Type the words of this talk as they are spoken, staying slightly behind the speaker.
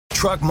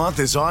Truck Month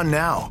is on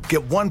now.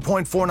 Get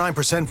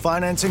 1.49%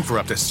 financing for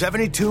up to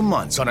 72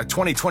 months on a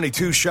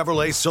 2022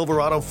 Chevrolet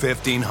Silverado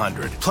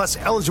 1500. Plus,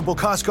 eligible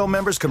Costco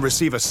members can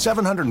receive a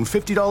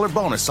 $750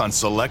 bonus on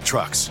select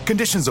trucks.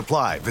 Conditions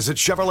apply. Visit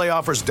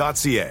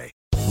ChevroletOffers.ca.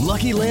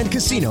 Lucky Land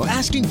Casino,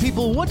 asking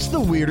people, what's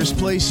the weirdest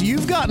place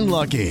you've gotten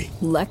lucky?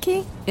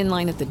 Lucky? In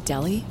line at the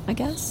deli, I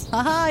guess?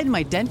 Aha, in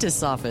my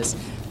dentist's office.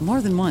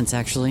 More than once,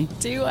 actually.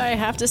 Do I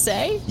have to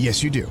say?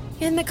 Yes, you do.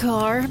 In the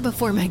car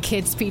before my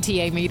kids'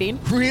 PTA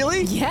meeting.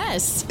 Really?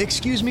 Yes.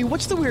 Excuse me,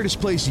 what's the weirdest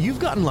place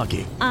you've gotten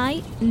lucky?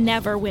 I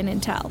never win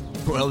and tell.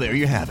 Well, there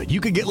you have it. You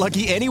can get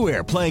lucky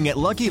anywhere, playing at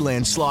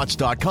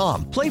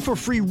LuckyLandSlots.com. Play for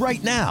free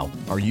right now.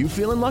 Are you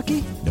feeling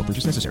lucky? No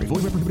purchase necessary.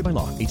 Void where prohibited by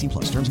law. 18+.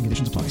 Terms and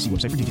conditions apply. See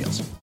website for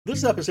details.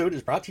 This episode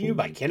is brought to you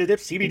by Canada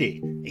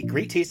CBD, a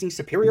great-tasting,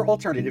 superior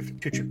alternative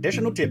to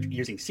traditional dip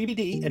using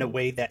CBD in a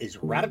way that is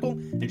radical,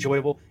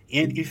 enjoyable,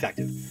 and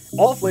effective.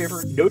 All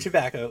flavor, no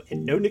tobacco,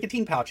 and no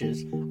nicotine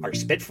pouches are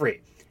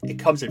spit-free. It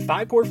comes in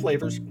 5 core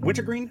flavors: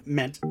 wintergreen,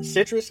 mint,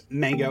 citrus,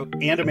 mango,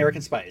 and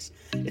American spice.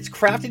 It's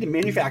crafted and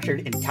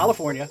manufactured in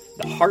California,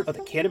 the heart of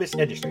the cannabis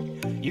industry.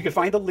 You can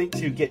find the link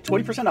to get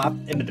 20% off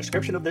in the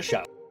description of this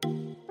show.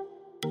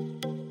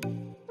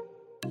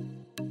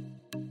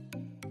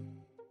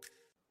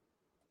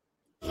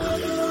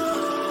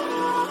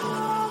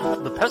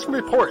 The Pesky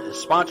Report is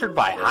sponsored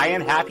by High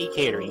and Happy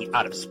Catering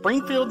out of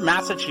Springfield,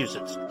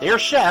 Massachusetts. Their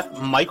chef,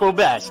 Michael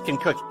Best, can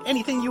cook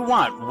anything you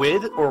want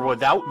with or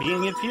without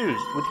being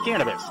infused with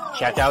cannabis.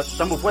 Check out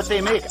some of what they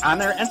make on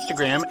their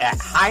Instagram at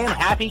High and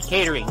Happy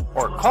Catering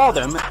or call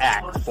them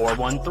at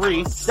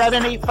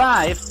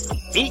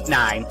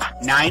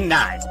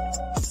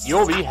 413-785-8999.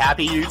 You'll be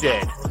happy you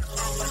did.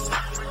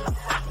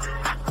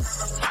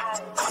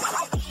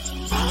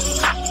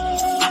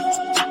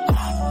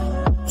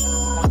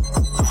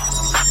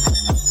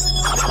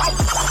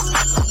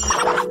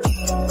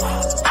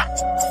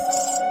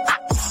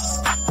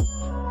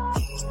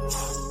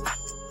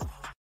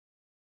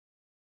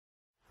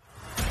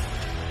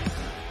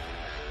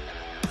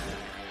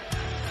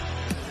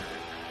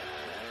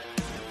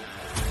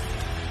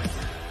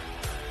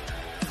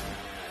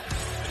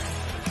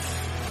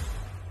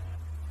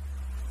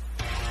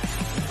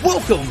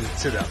 Welcome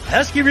to the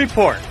Pesky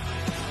Report,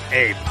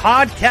 a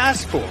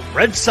podcast for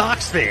Red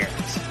Sox fans.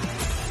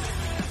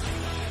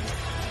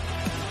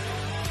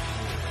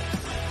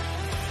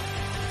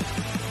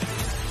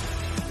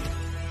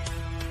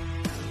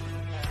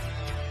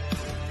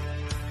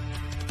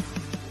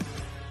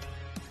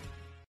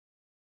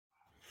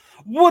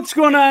 What's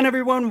going on,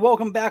 everyone?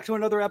 Welcome back to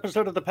another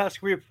episode of the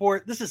Pesky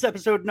Report. This is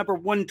episode number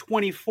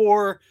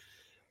 124.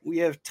 We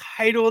have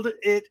titled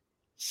it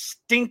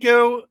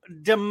Stinko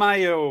de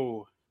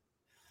Mayo.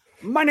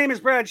 My name is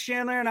Brad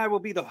Chandler, and I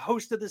will be the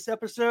host of this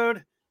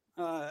episode,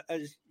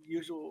 as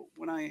usual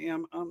when I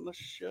am on the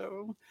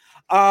show.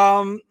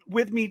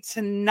 With me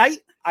tonight,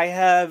 I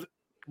have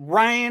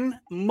Ryan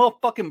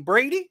motherfucking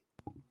Brady.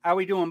 How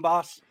we doing,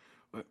 boss?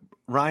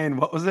 Ryan,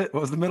 what was it?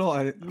 What was the middle?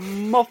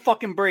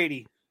 Motherfucking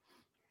Brady.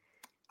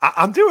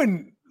 I'm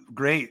doing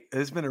great.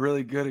 It's been a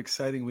really good,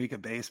 exciting week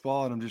of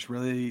baseball, and I'm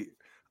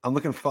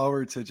looking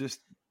forward to just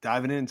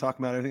diving in and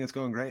talking about everything that's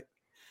going great.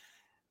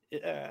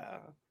 Yeah.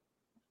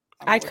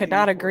 I could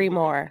not agree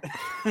more.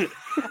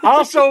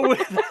 also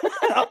with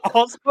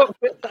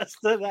us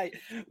tonight,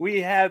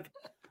 we have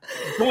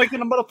Doink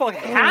in the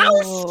motherfucking house.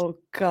 Oh,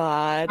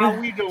 God. How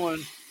we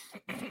doing?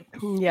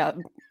 Yeah,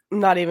 I'm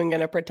not even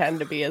going to pretend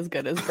to be as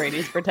good as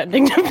Brady's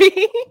pretending to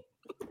be.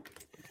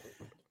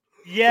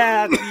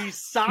 Yeah, these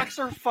socks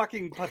are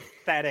fucking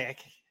pathetic.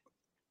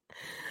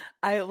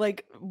 I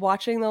like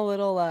watching the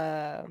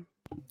little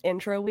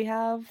intro we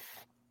have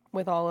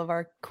with all of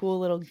our cool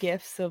little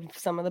gifs of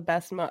some of the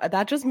best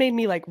that just made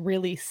me like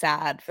really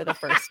sad for the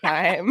first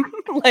time.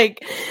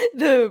 Like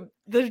the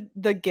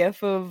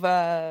gif of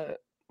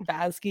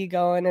Vasky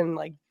going and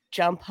like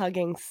jump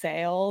hugging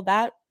Sale,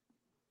 that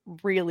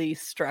really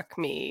struck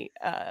me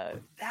that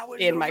was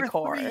in my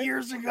core 3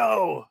 years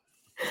ago.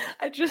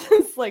 I just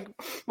like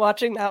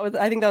watching that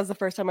I think that was the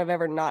first time I've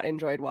ever not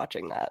enjoyed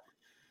watching that.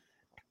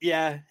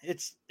 Yeah,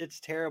 it's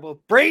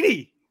terrible.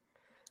 Brady,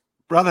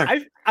 brother,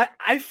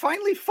 I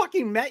finally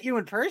fucking met you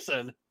in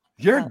person.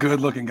 You're a good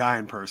looking guy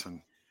in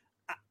person.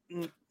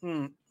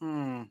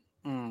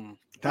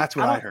 That's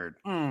what I heard.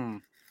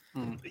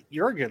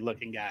 You're a good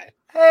looking guy.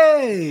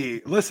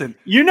 Hey, listen,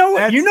 you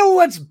know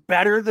what's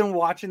better than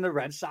watching the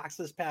Red Sox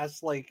this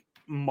past like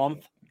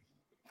month?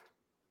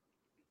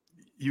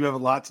 You have a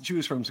lot to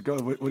choose from. So go.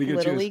 What are you going to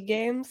choose? Little League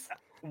games?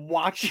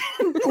 Watching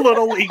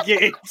Little League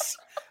games.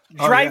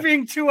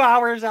 Driving 2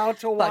 hours out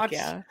to watch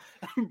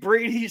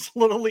Brady's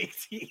Little League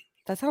team.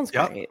 That sounds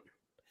great.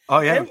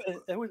 Oh, yeah.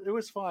 It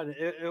was fun.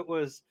 It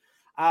was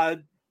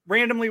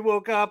randomly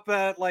woke up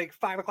at like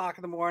 5 o'clock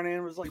in the morning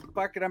and was like,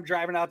 fuck it, I'm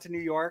driving out to New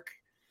York.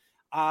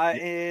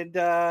 And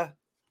I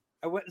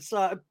went and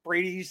saw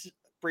Brady's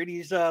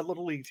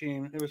Little League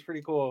team. It was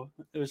pretty cool.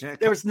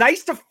 It was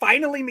nice to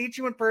finally meet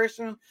you in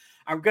person.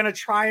 I'm gonna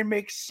try and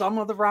make some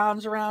of the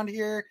rounds around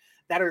here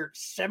that are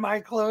semi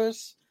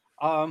close.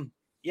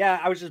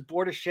 I was just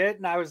bored of shit,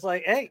 and I was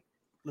like, "Hey,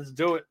 let's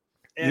do it."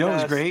 And, you know, it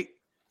was great.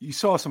 You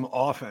saw some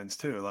offense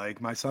too. Like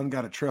my son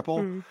got a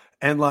triple,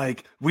 and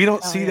like we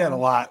don't see that a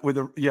lot with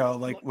the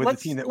the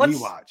team that we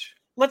watch.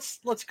 Let's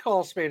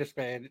call a spade a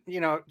spade.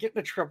 You know, getting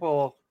a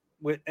triple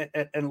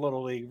in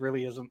Little League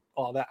really isn't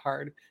all that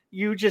hard.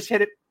 You just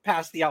hit it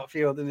past the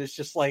outfield, and it's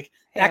just like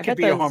that could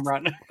be a home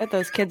run. But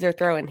those kids are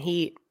throwing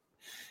heat.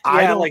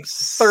 I don't like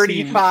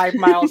 35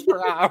 miles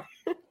per hour.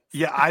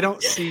 Yeah, I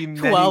don't see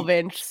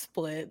 12-inch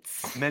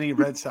splits. Many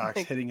Red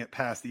Sox hitting it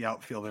past the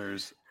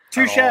outfielders.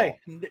 Touche.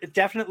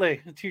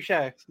 Definitely. Touche.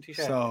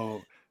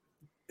 So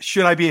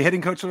should I be a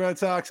hitting coach of the Red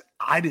Sox?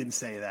 I didn't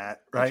say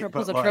that, right?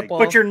 Triple's a triple.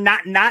 But you're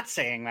not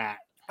saying that.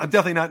 I'm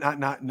definitely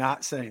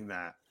not saying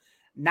that.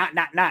 Not.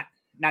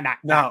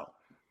 No.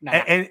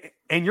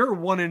 And you're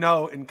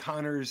 1-0 in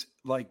Connor's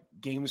like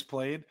games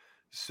played.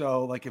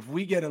 So like if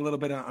we get a little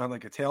bit on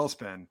like a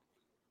tailspin,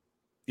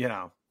 you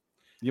know,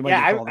 you might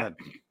get called in.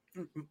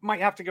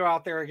 Might have to go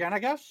out there again, I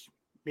guess.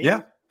 Maybe.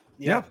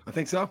 Yeah, I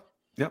think so.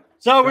 Yep.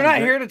 So we're not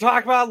here to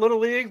talk about Little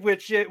League,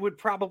 which it would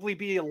probably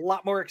be a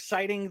lot more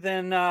exciting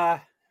than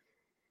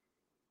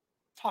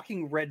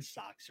talking Red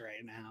Sox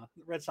right now.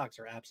 The Red Sox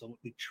are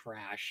absolutely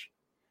trash.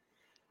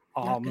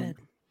 Not good.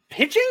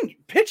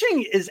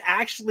 Pitching is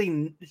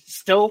actually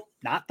still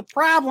not the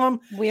problem.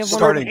 We have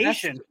one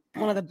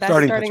of the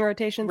best starting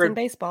rotations in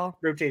baseball.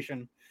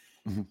 Rotation.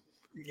 Mm-hmm.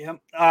 Yeah.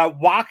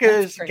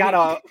 Waka's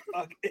got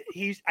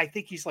I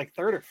think he's like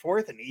third or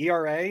fourth in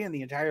ERA in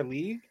the entire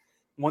league.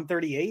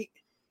 138.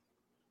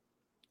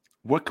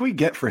 What can we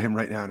get for him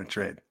right now in a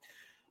trade?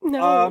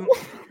 No.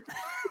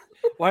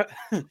 What?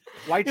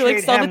 Why You're trade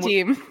like, sell him? the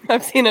team.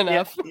 I've seen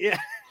enough. Yeah.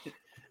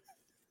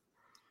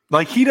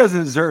 Like he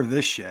doesn't deserve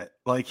this shit.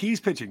 Like he's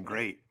pitching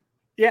great.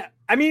 Yeah.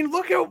 I mean,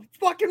 look at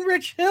fucking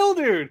Rich Hill,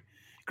 dude.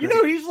 Great. You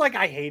know, he's like,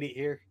 I hate it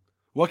here.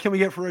 What can we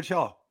get for Rich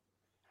Hill?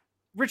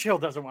 Rich Hill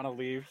doesn't want to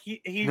leave.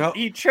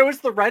 He chose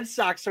the Red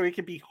Sox so he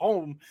could be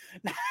home.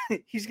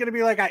 He's gonna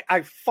be like,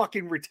 I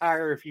fucking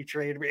retire if you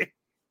trade me.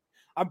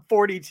 I'm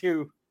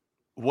 42.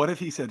 What if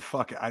he said,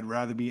 "Fuck it, I'd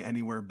rather be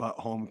anywhere but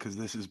home because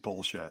this is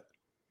bullshit."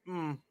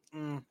 Mm.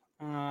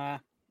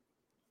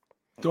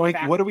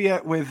 Doink, what are we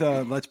at with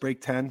Let's Break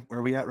 10? Where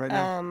are we at right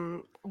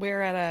now? We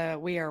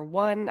are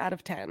 1 out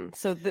of 10.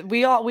 So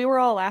we were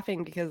all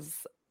laughing because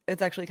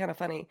it's actually kind of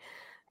funny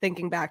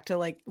thinking back to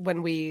like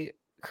when we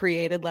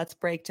created Let's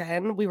Break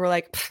 10. We were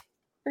like,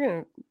 we're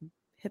gonna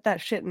hit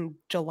that shit in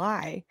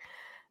July,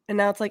 and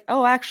now it's like,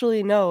 oh,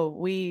 actually, no,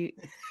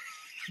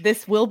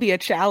 this will be a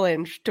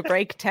challenge to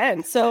break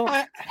 10. So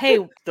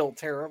hey, still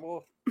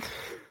terrible.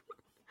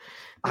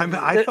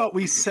 I thought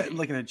we set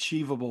like an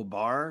achievable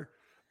bar.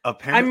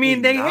 Apparently, I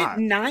mean, they hit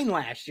 9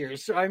 last year.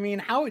 So I mean,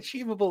 how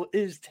achievable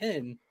is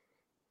 10?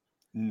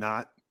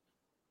 Not.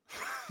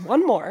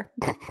 One more.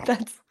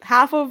 That's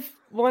half of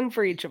one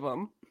for each of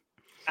them.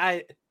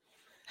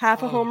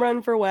 Half a home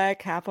run for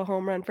Weck, half a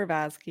home run for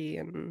Vasquez,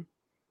 and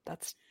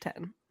that's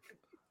 10.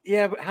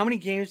 Yeah, but how many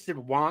games did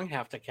Wong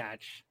have to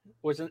catch?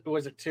 Was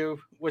it 2?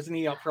 Wasn't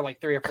he up for like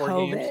 3 or 4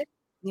 games?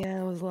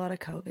 Yeah, it was a lot of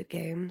COVID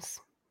games.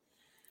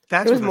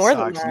 That's what the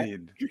Sox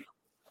need.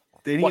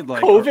 They need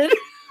like COVID.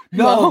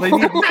 No, they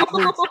need.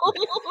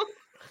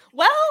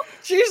 Well,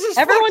 Jesus,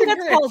 everyone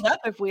gets called up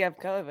if we have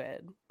COVID.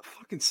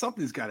 Fucking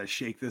something's got to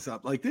shake this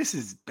up. Like this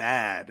is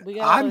bad. We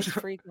got those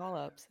free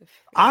call-ups.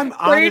 I'm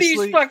Brady's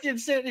honestly fucking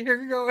sitting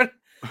here going.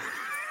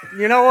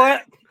 You know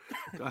what?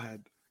 Go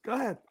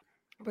ahead.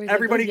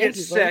 Everybody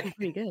gets sick.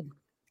 Pretty good.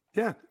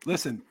 Yeah,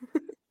 listen.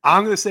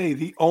 I'm going to say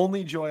the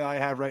only joy I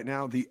have right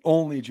now, the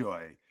only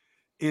joy,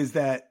 is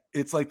that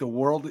it's like the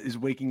world is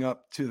waking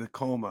up to the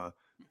coma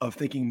of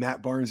thinking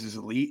Matt Barnes is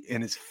elite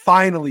and is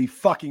finally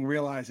fucking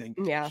realizing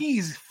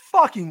he's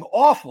fucking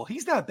awful.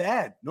 He's not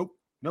bad. Nope.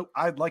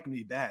 I'd like him to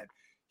be bad.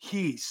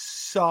 He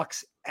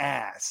sucks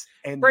ass.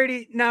 And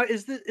Brady, now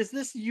is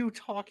this you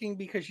talking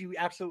because you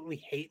absolutely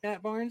hate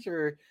Matt Barnes,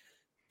 or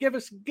give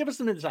us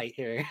some insight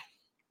here?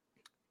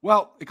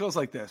 Well, it goes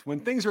like this. When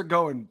things are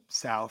going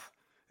south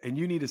and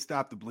you need to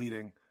stop the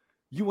bleeding,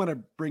 you want to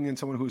bring in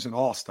someone who's an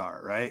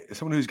all-star, right?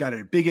 Someone who's got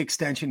a big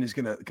extension is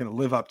going to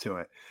live up to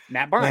it.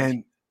 Matt Barnes.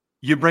 And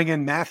you bring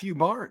in Matthew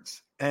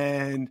Barnes.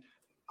 And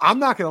I'm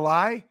not going to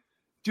lie,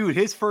 dude,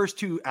 his first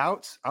 2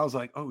 outs, I was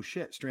like, oh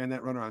shit, strand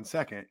that runner on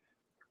second.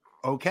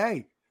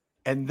 Okay.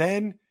 And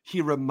then he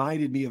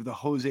reminded me of the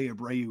Jose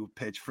Abreu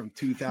pitch from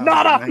 2019.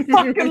 Not a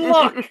fucking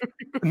look.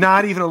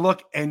 Not even a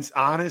look. And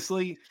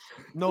honestly,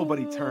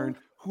 nobody turned.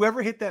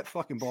 Whoever hit that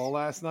fucking ball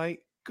last night,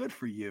 good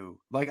for you.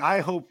 Like, I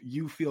hope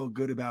you feel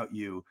good about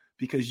you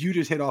because you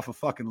just hit off a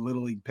fucking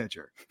Little League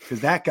pitcher.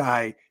 Because that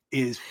guy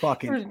is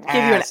fucking give you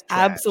an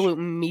absolute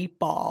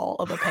meatball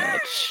of a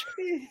pitch.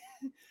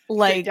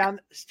 Like,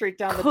 straight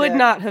down the could deck.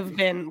 not have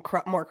been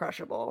more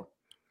crushable.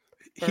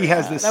 He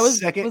has this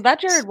second. Was that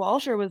Jared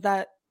Walsh or was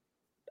that?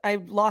 I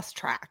lost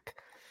track.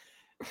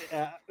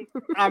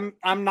 I'm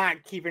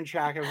not keeping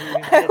track of who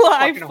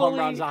fucking home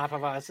runs off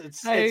of us.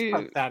 It's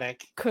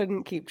pathetic.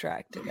 Couldn't keep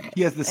track today.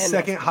 He has the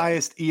second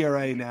highest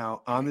ERA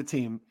now on the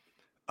team,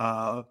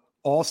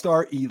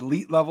 all-star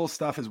elite level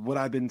stuff is what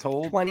I've been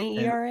told. 20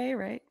 ERA,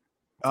 right?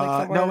 It's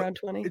like somewhere around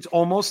 20. It's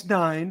almost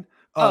 9.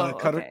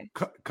 Okay.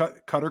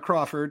 Cutter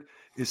Crawford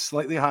is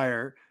slightly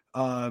higher.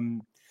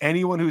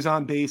 Anyone who's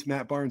on base,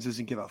 Matt Barnes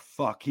doesn't give a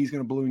fuck. He's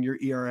going to balloon your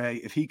ERA.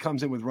 If he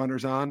comes in with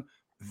runners on,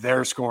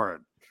 they're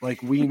scoring.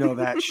 Like, we know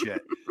that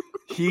shit.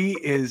 He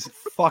is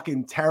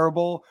fucking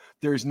terrible.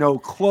 There's no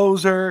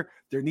closer.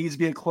 There needs to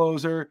be a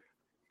closer.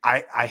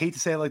 I hate to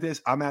say it like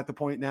this. I'm at the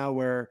point now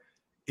where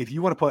if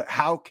you want to put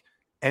Houck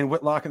and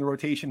Whitlock in the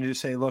rotation and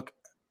just say, look,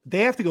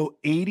 they have to go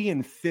 80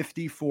 and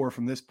 54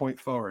 from this point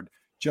forward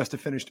just to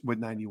finish with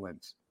 90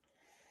 wins.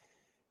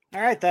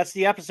 All right, that's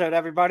the episode,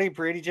 everybody.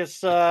 Brady just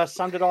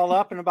summed it all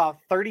up in about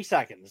 30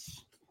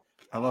 seconds.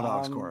 I love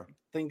Alex Cora.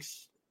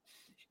 Thinks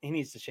he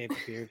needs to shave the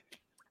beard.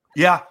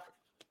 Yeah.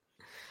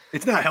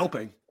 It's not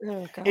helping.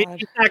 Oh, God.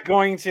 It's not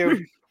going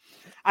to.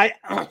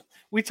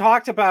 They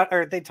talked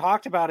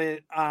about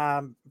it.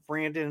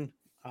 Brandon,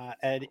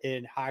 Ed,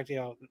 and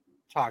Hogdale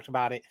talked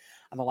about it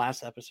on the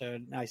last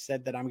episode. And I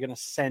said that I'm going to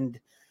send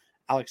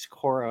Alex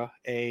Cora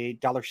a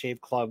Dollar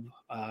Shave Club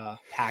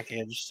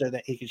package so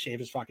that he can shave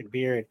his fucking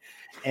beard.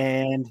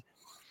 And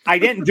I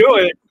didn't do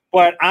it,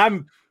 but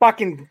I'm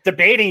fucking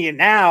debating it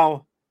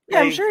now. Yeah,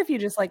 I'm sure if you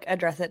just like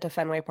address it to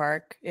Fenway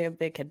Park, if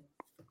they could.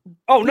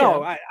 Oh,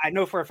 no, I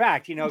know for a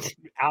fact,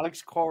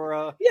 Alex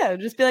Cora. Yeah,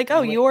 just be like,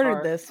 oh, you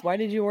ordered this. Why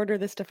did you order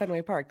this to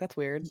Fenway Park? That's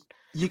weird.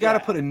 You got to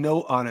put a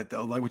note on it,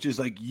 though, like, which is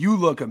like, you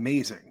look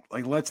amazing.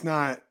 Like, let's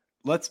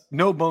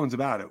no bones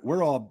about it.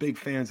 We're all big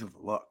fans of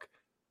the look.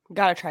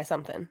 Gotta try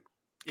something.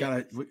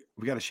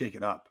 We gotta shake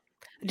it up.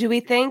 Do we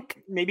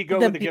think maybe go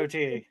with the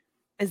goatee?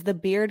 Is the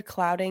beard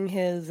clouding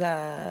his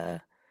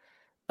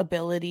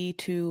ability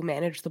to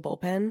manage the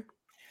bullpen?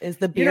 Is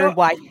the beard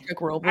why he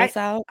took Robles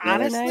out?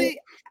 Honestly,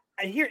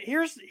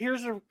 here's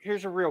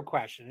a real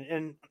question,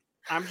 and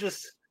I'm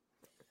just: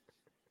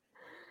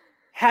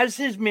 has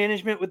his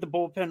management with the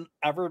bullpen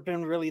ever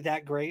been really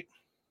that great?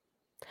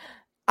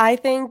 I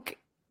think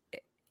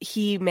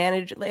he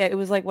managed. It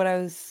was like what I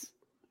was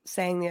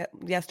saying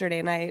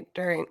yesterday night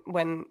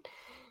when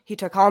he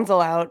took Hansel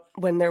out,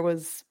 when there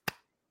was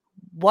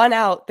one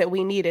out that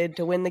we needed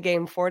to win the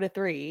game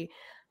 4-3.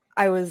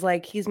 I was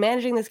like, he's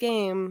managing this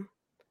game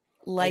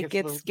like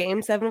it's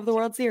game 7 of the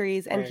World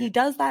Series. And he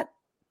does that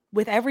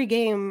with every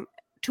game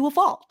to a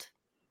fault.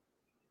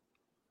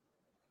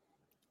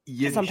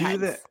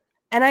 Sometimes.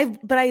 And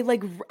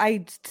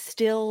I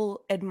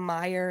still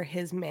admire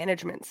his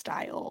management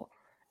style.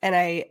 And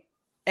I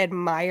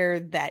admire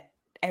that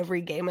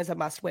every game is a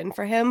must win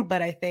for him,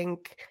 but I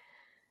think,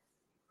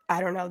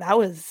 I don't know, that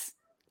was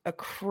a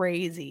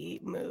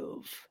crazy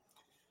move.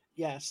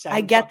 Yeah,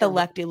 I get the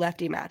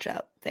lefty-lefty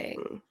matchup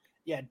thing.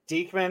 Yeah,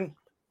 Diekman,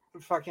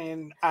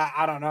 fucking,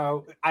 I don't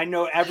know. I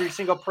know every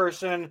single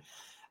person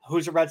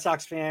who's a Red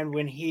Sox fan,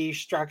 when he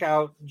struck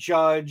out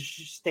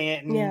Judge,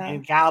 Stanton,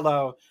 and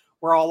Gallo,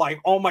 we're all like,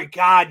 oh my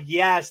God,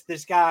 yes,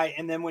 this guy.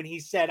 And then when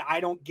he said, I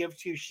don't give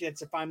two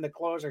shits if I'm the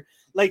closer,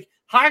 like,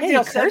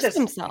 Hogdale said this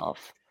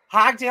himself.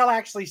 Hogdale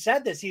actually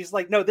said this. He's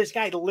like, no, this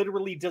guy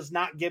literally does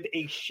not give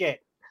a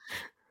shit.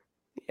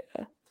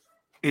 Yeah.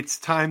 It's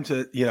time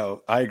to,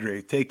 I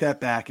agree. Take that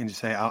back and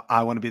just say,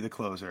 I want to be the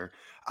closer.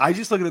 I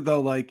just look at it,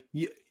 though, like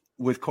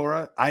with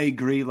Cora, I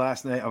agree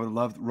last night. I would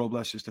love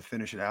Robles just to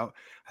finish it out.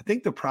 I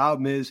think the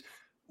problem is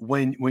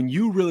when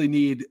you really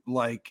need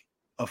like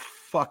a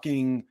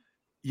fucking,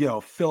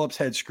 Phillips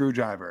head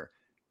screwdriver.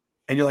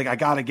 And you're like, I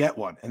got to get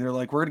one. And they're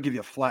like, we're going to give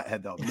you a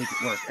flathead, though, to make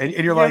it work. And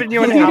you're like,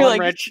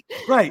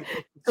 right.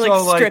 You're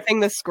like stripping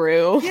the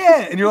screw.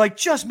 Yeah. And you're like,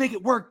 just make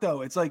it work,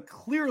 though. It's like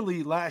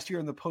clearly last year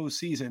in the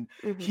postseason,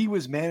 he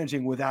was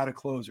managing without a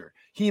closer.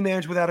 He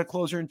managed without a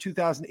closer in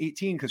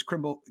 2018 because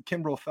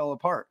Kimbrel fell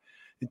apart.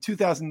 In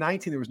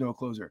 2019, there was no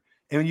closer.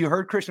 And when you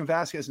heard Christian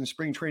Vasquez in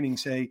spring training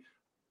say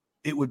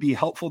it would be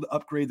helpful to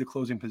upgrade the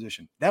closing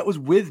position, that was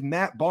with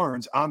Matt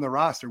Barnes on the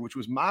roster, which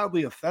was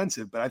mildly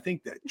offensive. But I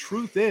think the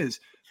truth is,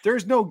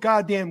 there's no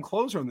goddamn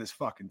closer on this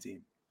fucking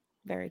team.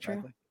 Very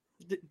true.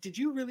 Did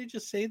you really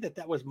just say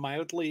that was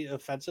mildly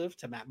offensive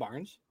to Matt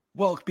Barnes?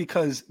 Well,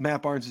 because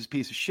Matt Barnes is a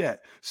piece of shit.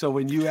 So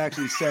when you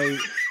actually say,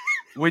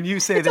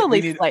 it's that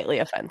only slightly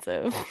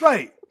offensive.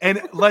 Right.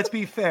 And let's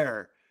be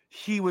fair.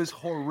 He was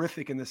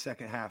horrific in the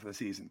second half of the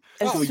season.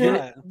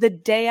 The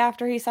day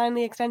after he signed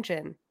the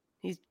extension,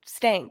 he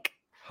stank.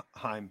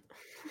 Heim.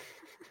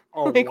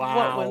 Oh,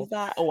 wow. What was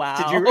that? Oh, wow.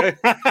 Did you...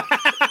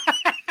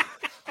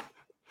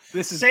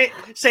 This is say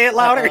it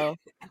louder.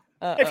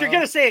 If you're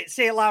gonna say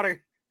it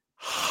louder.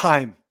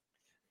 Heim.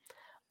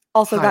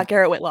 Also got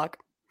Garrett Whitlock.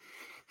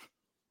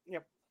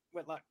 Yep,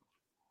 Whitlock.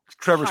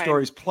 Trevor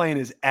Story's playing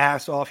his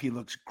ass off. He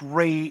looks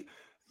great.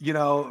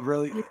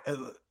 Really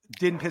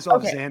didn't piss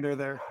off Xander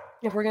there.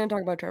 If we're gonna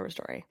talk about Trevor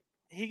Story,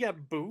 he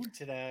got booed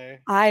today.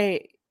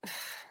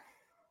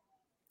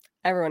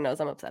 Everyone knows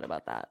I'm upset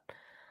about that.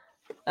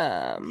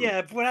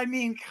 Yeah, but I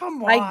mean,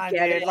 come on, I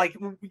get man. it. Like,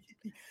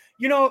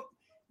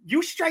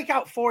 you strike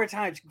out 4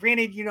 times.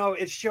 Granted,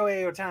 it's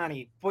Shohei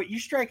Ohtani, but you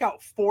strike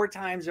out 4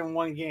 times in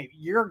one game,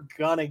 you're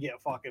gonna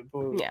get fucking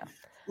booed. Yeah.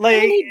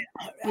 Like,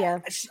 yeah,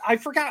 I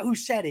forgot who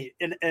said it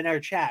in our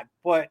chat,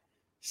 but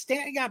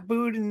Stanton got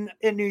booed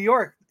in New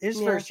York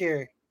his first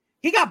year.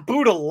 He got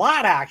booed a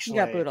lot, actually. He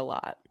got booed a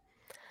lot.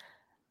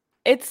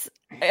 It's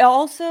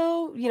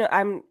also,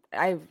 I'm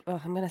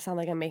going to sound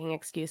like I'm making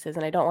excuses,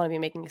 and I don't want to be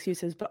making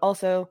excuses, but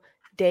also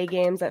day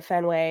games at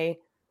Fenway.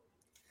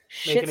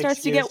 Shit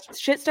starts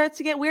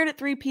to get weird at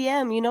 3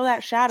 p.m. You know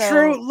that shadow.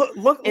 True.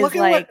 Look at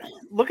like,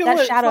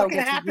 what shadow fucking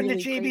happened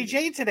really to JBJ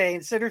crazy. today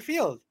in center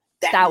field.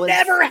 That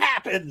never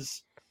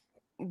happens.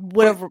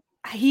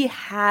 He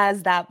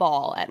has that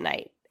ball at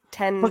night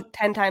 10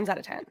 times out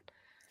of 10.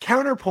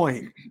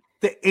 Counterpoint: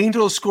 the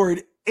Angels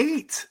scored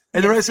 8,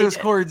 and the rest of us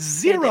scored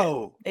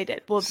 0. They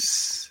did. Well,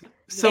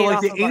 so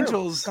like the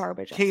Angels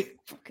garbage. The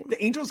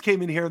Angels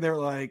came in here and they were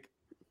like,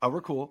 "Oh,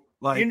 we're cool."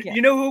 Like,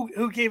 you know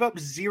who gave up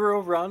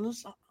 0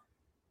 runs?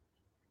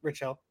 Rich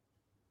Hill.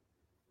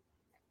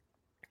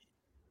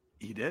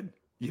 He did.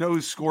 You know who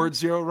scored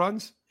 0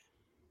 runs?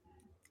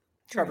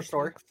 Trevor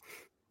Story.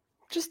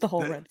 Just the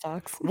whole Red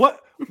Sox.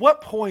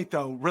 What point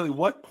though? Really,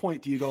 what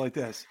point do you go like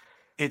this?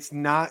 It's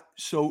not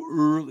so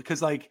early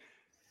because like,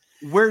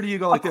 where do you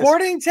go like this?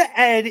 According to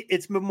Ed,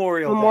 it's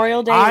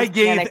Memorial Day. I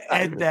gave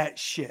Ed that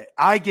shit.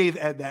 I gave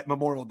Ed that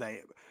Memorial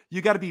Day.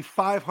 You got to be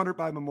 500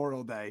 by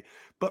Memorial Day.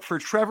 But for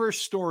Trevor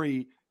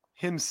Story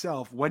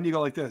himself, when do you go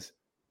like this?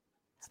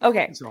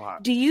 Okay. So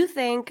hot. Do you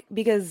think,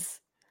 because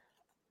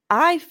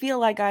I feel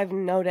like I've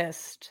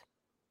noticed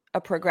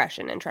a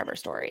progression in Trevor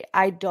Story.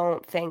 I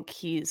don't think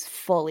he's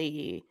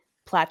fully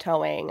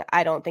plateauing.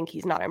 I don't think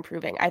he's not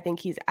improving. I think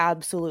he's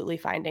absolutely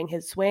finding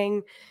his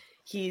swing.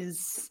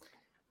 He's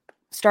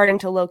starting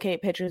to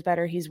locate pitchers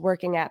better. He's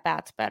working at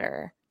bats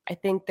better. I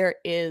think there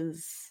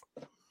is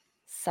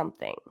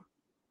something,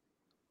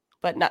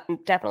 but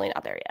definitely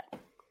not there yet.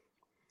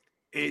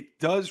 It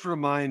does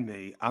remind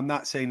me, I'm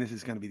not saying this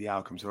is going to be the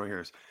outcome, so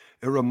here's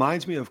it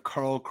reminds me of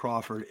Carl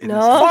Crawford in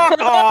No.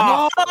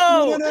 No.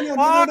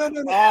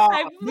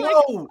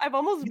 I've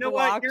almost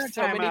blocked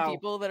so many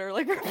people that are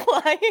like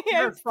replying.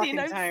 I've seen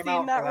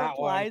that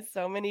reply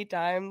so many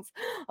times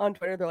on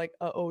Twitter. They're like,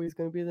 "Oh, he's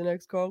going to be the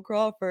next Carl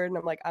Crawford," and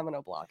I'm like, "I'm going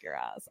to block your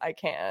ass. I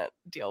can't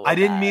deal with I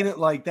didn't mean it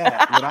like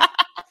that.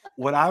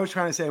 What I was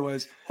trying to say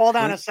was, hold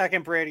on a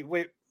second, Brady.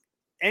 Wait,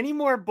 any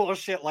more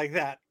bullshit like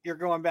that, you're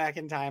going back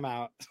in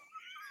timeout.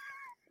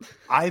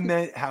 I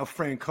meant how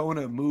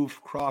Francona moved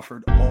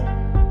Crawford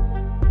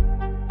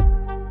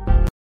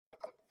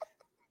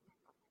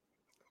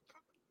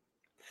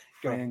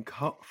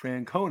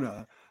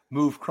Francona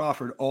moved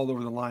Crawford all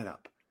over the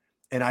lineup.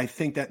 And I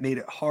think that made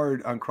it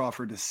hard on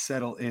Crawford to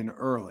settle in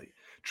early.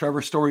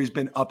 Trevor Story's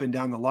been up and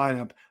down the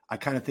lineup. I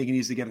kind of think he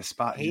needs to get a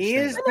spot. He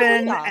has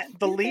been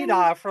the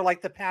leadoff for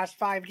like the past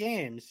 5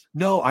 games.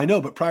 No, I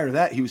know, but prior to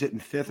that, he was hitting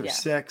 5th or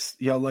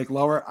 6th, like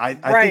lower. I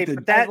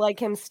think I like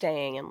him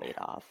staying in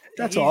leadoff.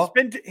 That's all.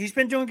 He's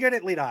been doing good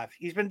at leadoff.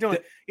 He's been doing,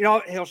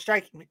 he'll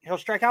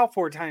strike out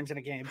 4 times in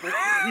a game, but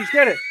he's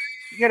good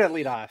at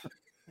leadoff.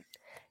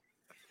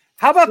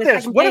 How about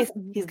this?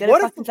 He's good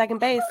at fucking second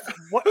base.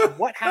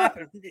 What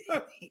happened?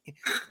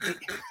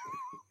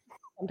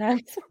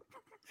 Sometimes.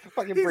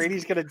 Fucking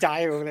Brady's gonna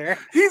die over there.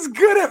 He's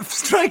good at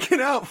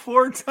striking out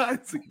 4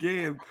 times a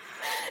game.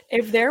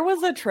 If there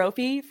was a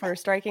trophy for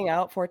striking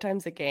out 4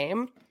 times a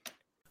game,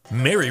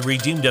 Mary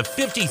redeemed a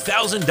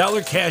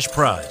 $50,000 cash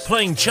prize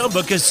playing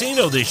Chumba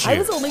Casino this year. I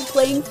was only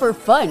playing for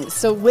fun,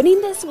 so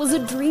winning this was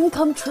a dream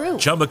come true.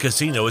 Chumba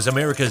Casino is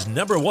America's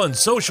 #1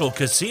 social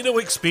casino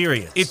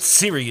experience. It's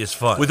serious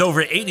fun. With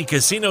over 80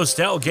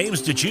 casino-style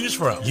games to choose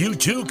from, you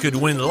too could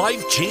win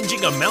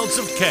life-changing amounts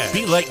of cash.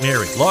 Be like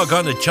Mary. Log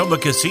on to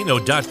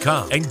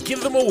ChumbaCasino.com and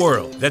give them a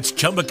whirl. That's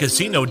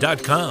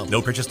ChumbaCasino.com.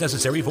 No purchase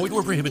necessary. Void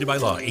where prohibited by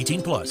law.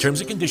 18+.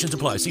 Terms and conditions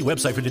apply. See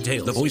website for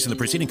details. The voice in the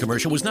preceding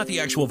commercial was not the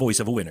actual voice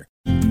of a winner.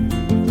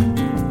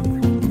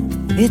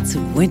 It's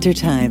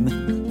wintertime.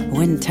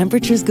 When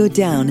temperatures go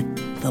down,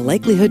 the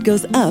likelihood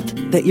goes up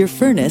that your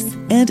furnace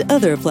and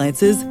other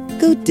appliances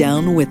go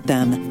down with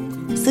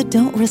them. So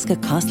don't risk a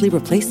costly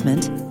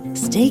replacement.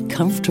 Stay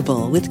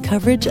comfortable with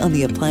coverage on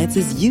the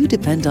appliances you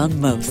depend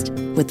on most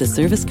with the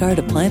Service Guard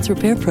Appliance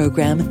Repair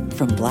Program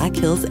from Black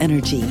Hills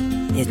Energy.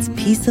 It's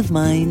peace of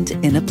mind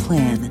in a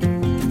plan.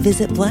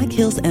 Visit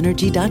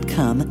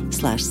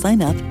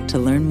blackhillsenergy.com/sign up to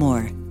learn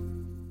more.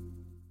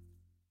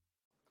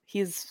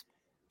 He's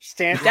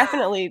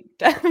definitely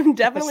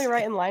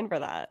right in line for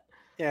that.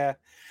 Yeah.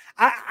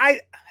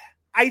 I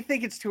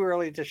think it's too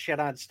early to shit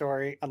on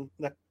Story.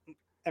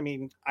 I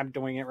mean, I'm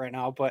doing it right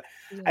now, but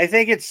I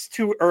think it's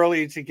too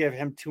early to give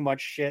him too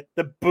much shit.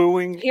 The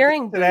booing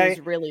today boos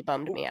really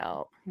bummed me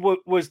out.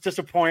 Was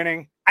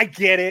disappointing. I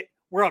get it.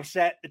 We're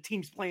upset. The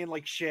team's playing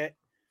like shit.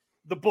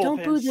 The bullpen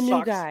Don't boo the sucks.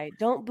 new guy.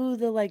 Don't boo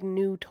the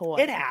new toy.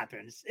 It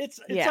happens. It's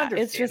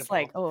It's just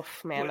like, oh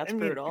man, that's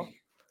brutal.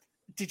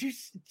 Did you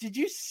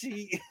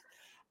see?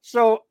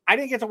 So I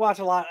didn't get to watch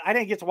a lot. I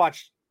didn't get to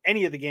watch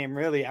any of the game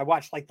really. I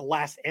watched like the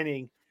last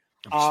inning.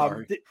 I'm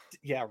sorry.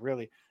 Yeah,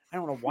 really. I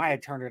don't know why I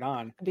turned it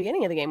on. The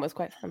beginning of the game was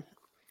quite fun.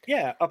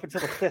 Yeah, up until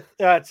the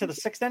 5th, to the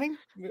 6th inning.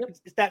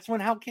 That's when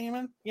Hal came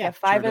in. Yeah,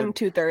 5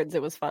 2/3.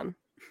 It was fun.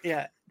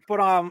 Yeah, but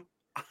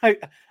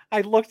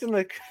I looked in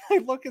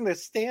the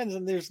stands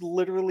and there's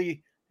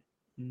literally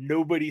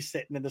nobody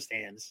sitting in the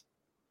stands.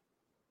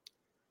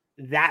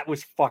 That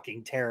was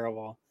fucking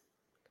terrible.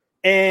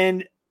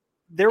 And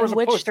there was a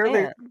post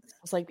earlier.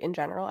 It's like in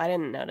general, I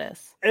didn't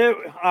notice.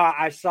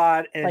 I saw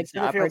it in Like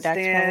the upper center field decks,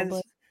 stands.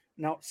 probably?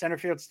 No, center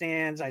field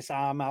stands. I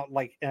saw them out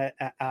like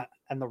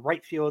on the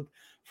right field,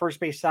 first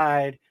base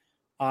side.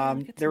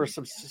 There were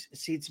some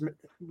seats,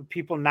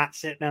 people not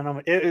sitting on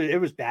them.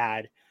 It was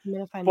bad.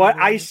 But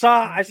I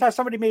saw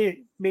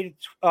somebody made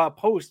a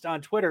post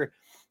on Twitter.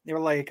 They were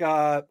like,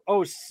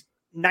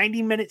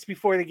 90 minutes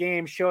before the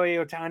game,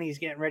 Shohei Ohtani is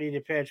getting ready to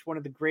pitch, one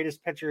of the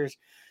greatest pitchers,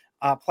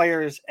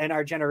 players in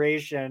our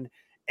generation,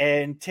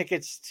 and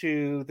tickets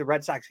to the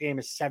Red Sox game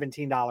is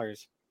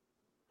 $17.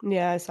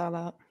 Yeah, I saw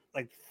that.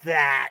 Like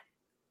that.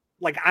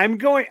 Like I'm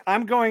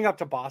going up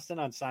to Boston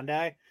on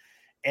Sunday,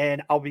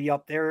 and I'll be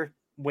up there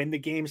when the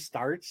game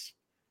starts.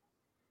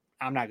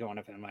 I'm not going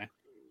to Fenway.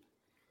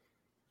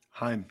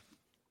 Heim.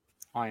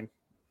 Come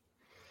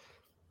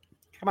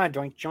on,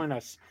 Doink, join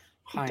us.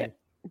 Heim.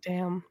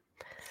 Damn.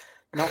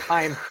 No,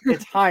 Heim.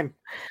 It's Heim.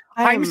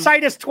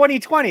 Hindsight is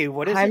 2020.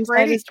 What is it, Brady?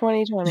 Hindsight is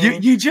 2020.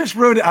 You just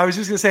wrote it. I was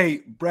just going to say,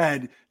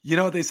 Brad, you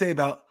know what they say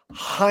about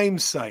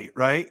hindsight,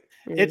 right?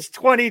 It's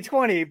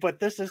 2020, but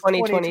this is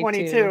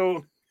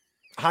 2022.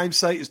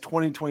 Hindsight is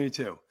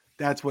 2022.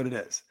 That's what it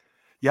is.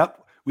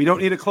 Yep. We don't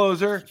need a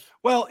closer.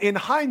 Well, in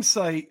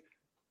hindsight,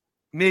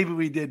 maybe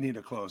we did need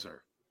a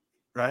closer,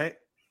 right?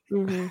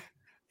 Mm-hmm.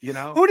 You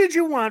know, who did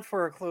you want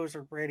for a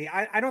closer, Brady?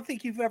 I don't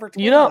think you've ever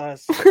told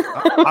us.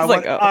 I was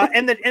like,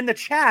 in the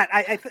chat,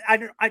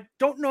 I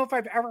don't know if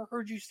I've ever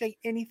heard you say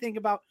anything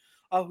about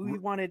who you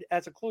wanted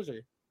as a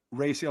closer.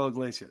 Raciel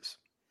Iglesias.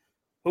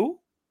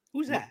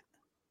 Who's that?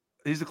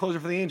 He's the closer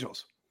for the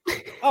Angels.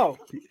 Oh,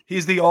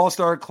 he's the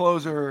all-star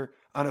closer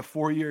on a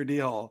 4-year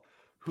deal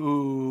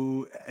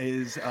who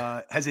is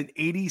has an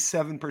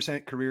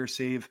 87% career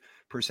save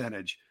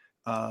percentage.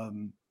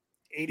 86%,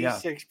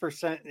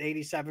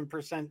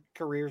 87%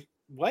 career.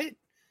 What?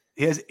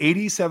 He has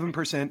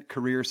 87%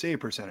 career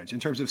save percentage in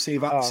terms of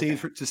save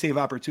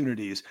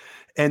opportunities,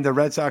 and the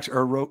Red Sox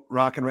are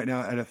rocking right now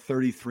at a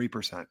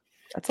 33%.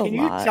 That's a lot. Can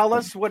you tell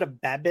us what a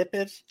BABIP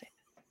is?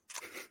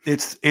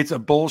 It's a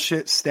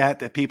bullshit stat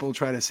that people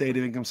try to say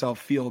to make themselves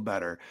feel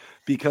better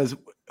because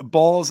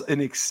ball's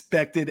an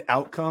expected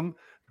outcome.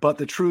 But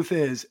the truth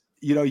is,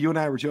 you know, you and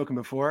I were joking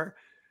before.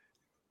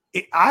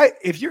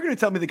 If you're going to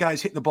tell me the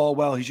guy's hitting the ball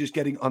well, he's just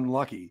getting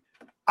unlucky.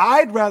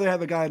 I'd rather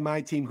have a guy in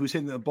my team who's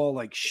hitting the ball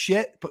like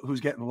shit, but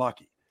who's getting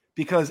lucky.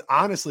 Because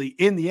honestly,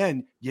 in the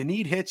end, you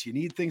need hits. You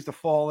need things to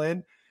fall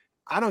in.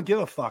 I don't give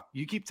a fuck.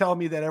 You keep telling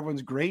me that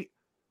everyone's great.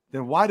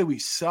 Then why do we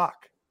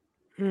suck?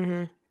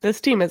 Mm-hmm.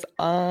 This team is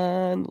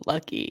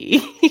unlucky.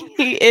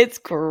 It's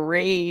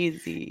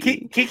crazy.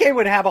 Kike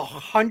would have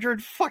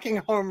 100 fucking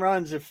home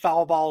runs if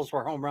foul balls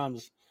were home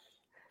runs.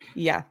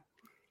 Yeah.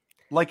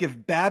 Like if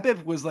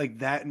BABIP was like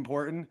that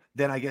important,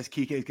 then I guess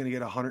Kike is going to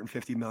get a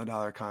 $150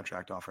 million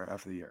contract offer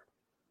after the year,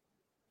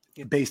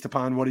 based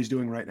upon what he's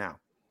doing right now.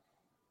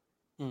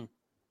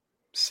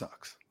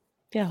 Sucks.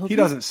 Yeah, hope he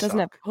doesn't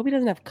suck. Hope he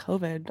doesn't have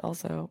COVID.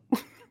 Also.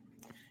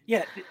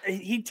 Yeah,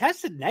 he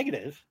tested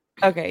negative.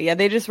 Okay, yeah,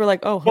 they just were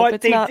like, "Oh, hope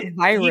it's not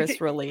virus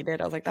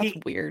related." I was like, "That's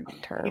weird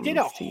term." He did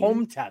a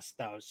home test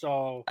though,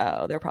 so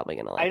they're probably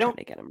gonna try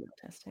to get him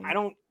testing. I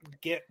don't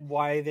get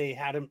why they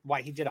had him.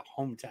 Why he did a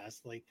home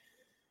test? Like,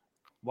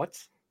 what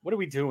are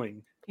we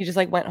doing? He just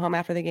like went home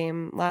after the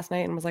game last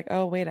night and was like,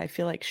 "Oh wait, I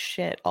feel like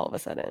shit." All of a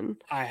sudden,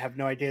 I have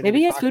no idea. Maybe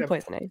he has food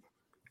poisoning.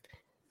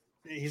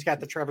 He's got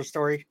the Trevor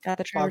story.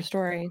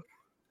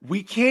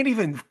 We can't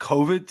even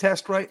COVID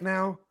test right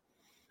now.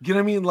 You know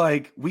what I mean?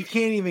 Like, we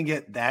can't even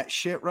get that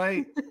shit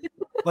right.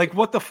 Like,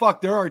 what the fuck?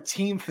 There are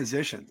team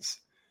physicians.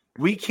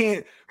 We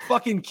can't.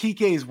 Fucking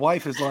Kike's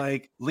wife is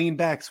like, lean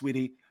back,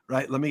 sweetie.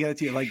 Right? Let me get it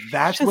to you. Like,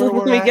 that's where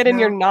we're at. Let me get in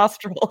your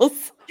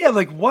nostrils. Yeah,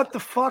 like, what the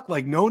fuck?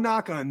 Like, no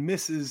knock on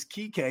Mrs.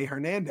 Kike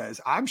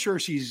Hernandez. I'm sure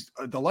she's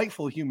a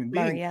delightful human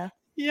being. Maria.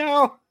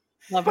 Yo.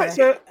 Love her.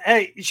 So,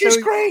 hey, she's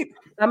great.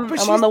 I'm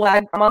on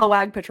the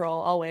WAG patrol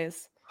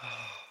always.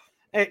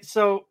 Hey,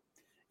 so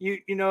you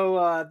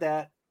know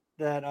that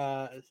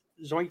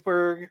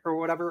Zoinkberg or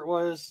whatever it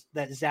was,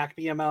 that Zach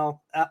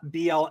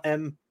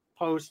BLM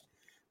post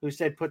who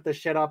said put the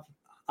shit up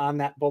on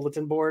that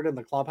bulletin board in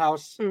the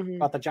clubhouse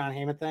about the John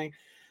Heyman thing.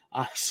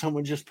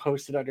 Someone just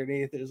posted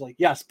underneath. It was like,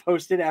 yes,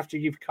 post it after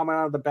you've come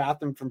out of the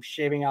bathroom from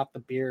shaving out the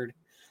beard.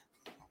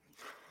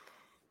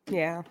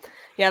 Yeah.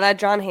 Yeah, that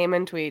John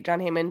Heyman tweet. John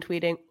Heyman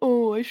tweeting,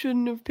 "Oh, I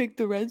shouldn't have picked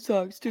the Red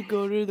Sox to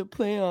go to the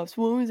playoffs.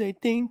 What was I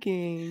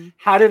thinking?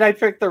 How did I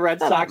pick the Red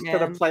Sox to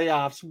the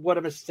playoffs? What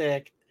a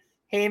mistake.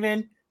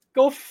 Heyman,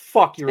 go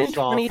fuck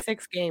yourself."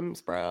 26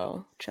 games,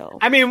 bro. Chill.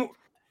 I mean,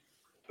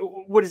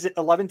 what is it,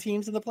 11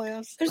 teams in the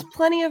playoffs? There's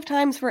plenty of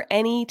times for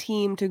any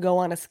team to go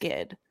on a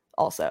skid.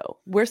 Also,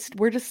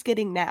 we're just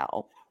skidding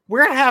now.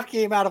 We're a half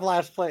game out of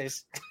last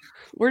place.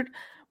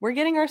 We're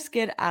getting our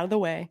skid out of the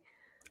way.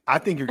 I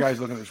think your guys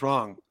looking at this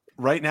wrong.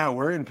 Right now,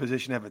 we're in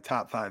position to have a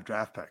top 5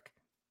 draft pick.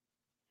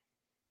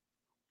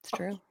 It's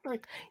true.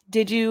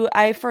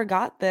 I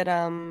forgot that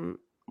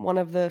one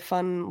of the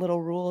fun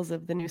little rules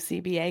of the new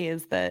CBA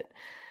is that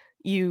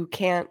you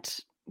can't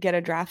get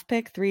a draft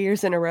pick 3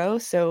 years in a row.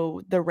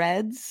 So the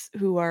Reds,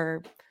 who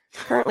are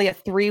currently a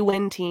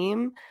 3-win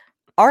team,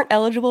 aren't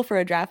eligible for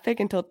a draft pick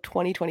until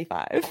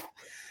 2025.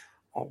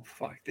 Oh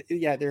fuck!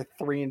 Yeah, they're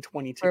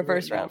 3-22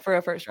 for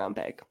a first round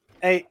pick.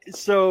 Hey,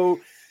 so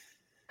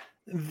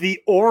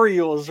the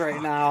Orioles right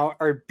now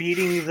are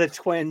beating the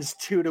Twins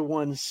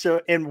 2-1.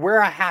 So, and we're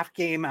a half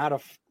game out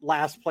of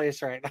last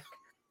place right now.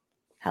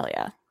 Hell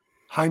yeah!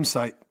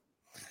 Hindsight.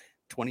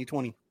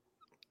 2020.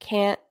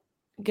 Can't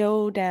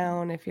go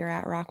down if you're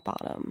at rock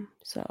bottom.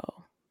 So,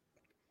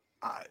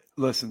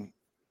 listen,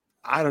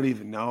 I don't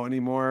even know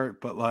anymore.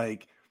 But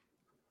like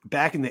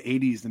back in the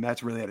 80s, the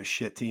Mets really had a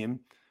shit team.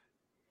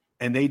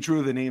 And they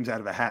drew the names out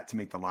of a hat to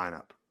make the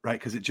lineup, right?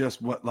 Because it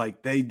just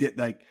they did.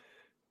 Like,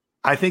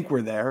 I think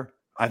we're there.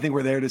 I think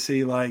we're there to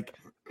see. Like,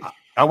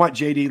 I want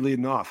JD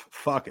leading off.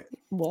 Fuck it.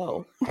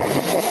 Whoa.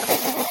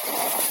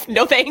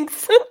 No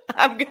thanks.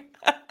 I'm good.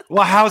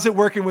 Well, how's it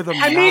working with him?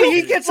 I mean,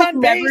 he gets on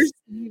base.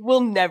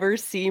 We'll never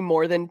see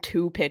more than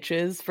 2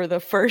 pitches for the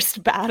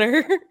first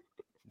batter.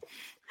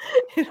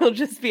 It'll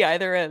just be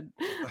either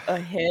a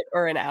hit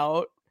or an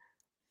out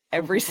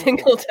every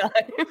single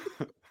time.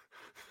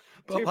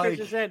 But 2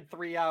 pitches in,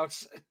 3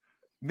 outs.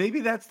 Maybe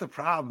that's the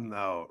problem,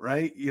 though,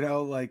 right? You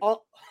know, like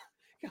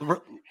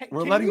we're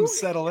Can letting you them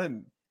settle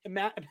in.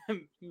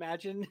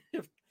 Imagine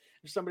if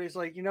somebody's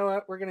like, you know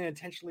what, we're going to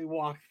intentionally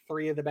walk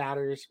 3 of the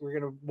batters. We're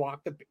going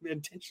to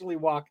intentionally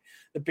walk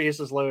the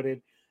bases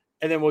loaded,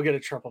 and then we'll get a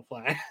triple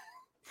play.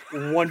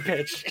 1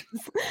 pitch.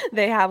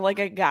 They have like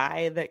a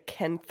guy that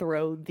can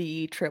throw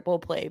the triple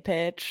play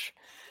pitch.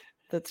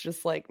 That's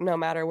just like no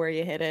matter where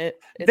you hit it.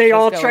 They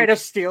all try to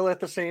steal at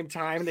the same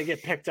time and they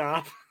get picked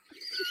off.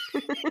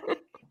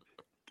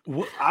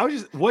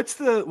 What's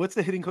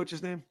the hitting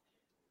coach's name?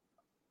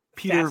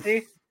 Peter.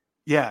 Fasty?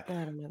 Yeah.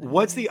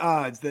 What's the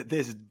odds that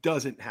this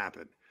doesn't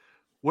happen?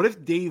 What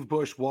if Dave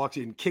Bush walks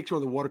in, kicks her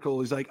on the water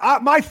cooler? He's like,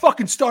 my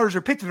fucking starters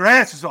are pitching their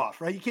asses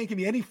off, right? You can't give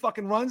me any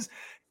fucking runs.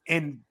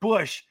 And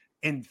Bush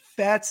and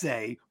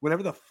Fatse,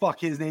 whatever the fuck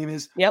his name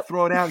is,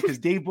 throw it out because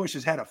Dave Bush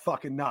has had a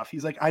fucking enough.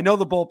 He's like, I know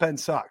the bullpen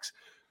sucks.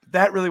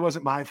 That really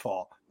wasn't my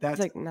fault. That's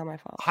like not my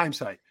fault.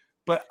 Hindsight.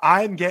 But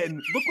I'm getting,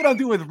 look what I'm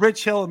doing with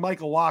Rich Hill and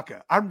Michael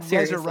Wacha. I'm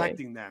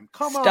resurrecting them.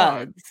 Come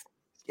on.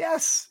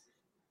 Yes.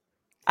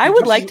 I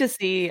would like to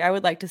see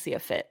a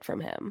fit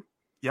from him.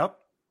 Yep.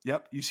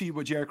 You see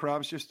what Jared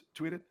Krabs just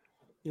tweeted?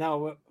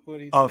 No, what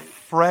do you A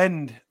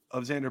friend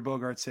of Xander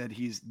Bogaerts said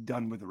he's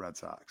done with the Red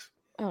Sox.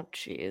 Oh,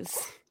 jeez.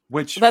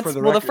 Which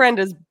the friend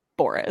is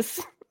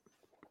Boris.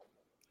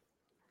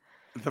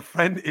 The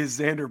friend is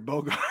Xander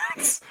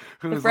Bogaerts.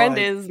 The friend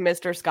is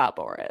Mr. Scott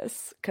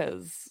Boris,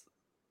 because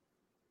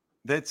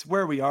that's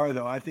where we are,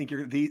 though. I think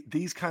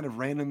these kind of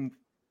random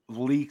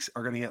leaks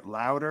are going to get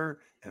louder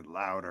and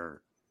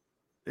louder.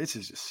 This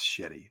is just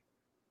shitty.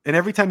 And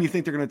every time you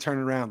think they're going to turn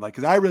it around, like,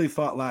 because I really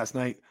thought last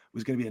night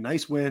was going to be a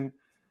nice win,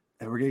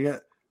 and we're going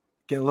to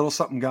get a little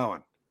something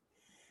going.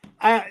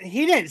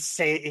 He didn't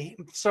say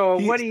so.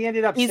 What he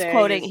ended up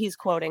saying, he's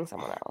quoting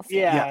someone else.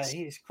 Yeah, yes.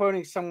 He's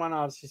quoting someone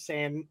else. He's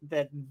saying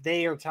that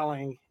they are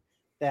telling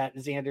that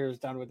Xander is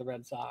done with the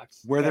Red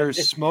Sox. Where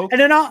there's smoke.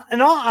 And in all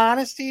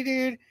honesty,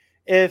 dude,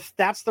 if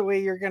that's the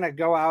way you're going to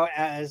go out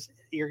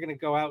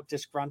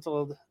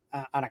disgruntled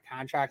on a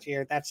contract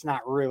here, that's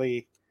not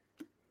really.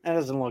 That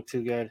doesn't look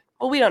too good.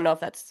 Well, we don't know if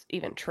that's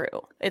even true.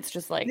 It's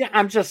just like, yeah,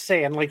 I'm just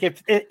saying, like,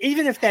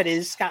 even if that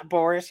is Scott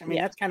Boris, I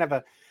mean,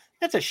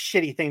 that's a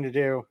shitty thing to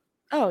do.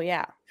 Oh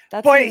yeah,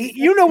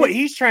 you know what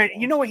he's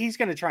trying. You know what he's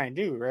going to try and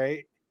do,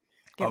 right?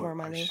 Get more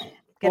money,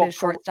 get his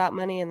shortstop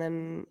money, and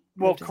then.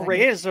 Well,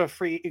 Correa is going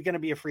to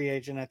be a free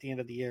agent at the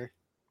end of the year.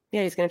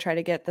 Yeah, he's going to try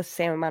to get the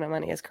same amount of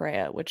money as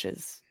Correa, which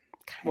is.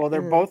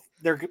 They're both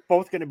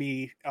going to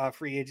be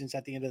free agents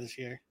at the end of this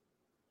year.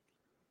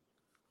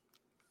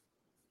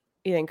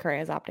 You think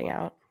Correa's opting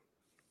out?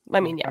 I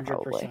mean, yeah, 100%.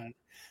 Probably.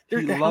 He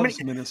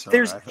loves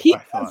Minnesota.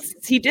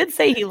 He did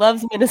say he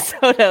loves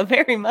Minnesota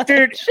very much.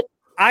 Dude,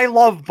 I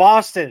love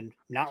Boston.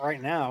 Not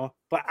right now,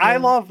 but I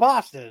love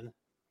Boston.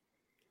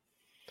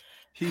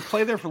 He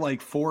played there for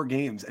like 4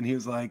 games, and he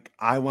was like,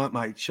 I want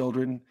my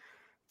children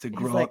to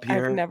grow up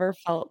here. I've never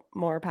felt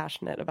more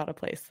passionate about a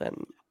place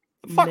than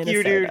Fuck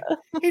Minnesota. You, dude.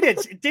 He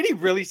did. Did he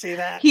really say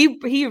that? He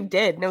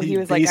did. No, he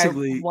was like, I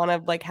want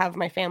to like have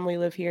my family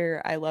live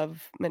here. I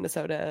love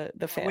Minnesota.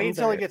 The fans. Wait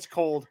until it gets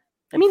cold.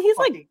 I mean, he's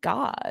like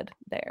God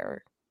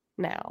there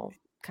now,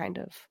 kind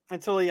of.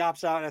 Until he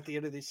opts out at the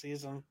end of the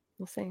season.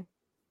 We'll see.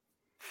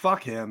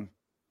 Fuck him.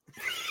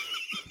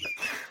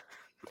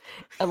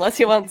 Unless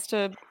he wants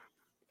to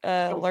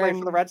learn play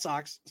for the Red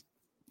Sox.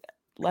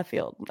 Left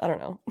field. I don't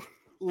know.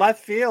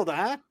 Left field,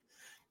 huh?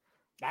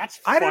 That's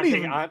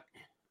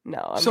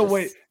No.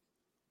 Wait,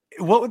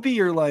 what would be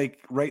your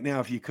right now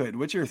if you could?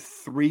 What's your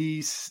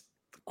 3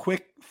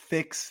 quick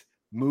fix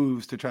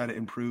moves to try to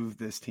improve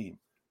this team?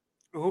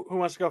 Who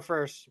wants to go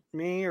first?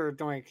 Me or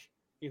Doink?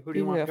 Who do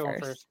you want going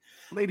first?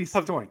 Ladies,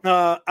 Doink.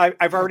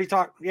 I've already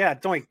talked. Yeah,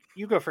 Doink,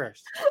 you go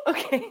first.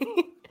 Okay.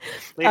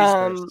 Ladies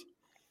first.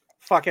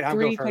 Fuck it, I'll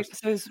go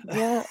first.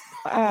 No.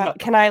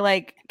 Can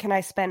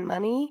I spend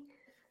money?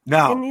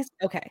 No. In these?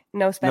 Okay.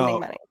 No spending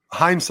money.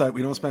 Hindsight,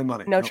 we don't spend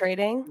money. No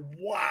trading?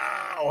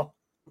 Wow.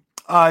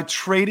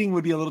 Trading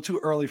would be a little too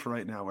early for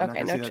right now. We're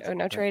okay,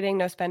 no trading,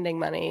 no spending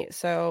money.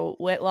 So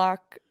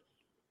Whitlock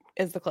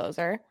is the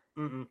closer.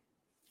 Mm-mm.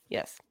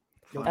 Yes.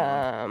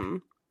 I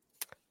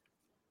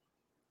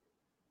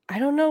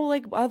don't know,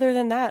 like, other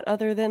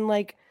than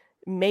like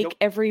make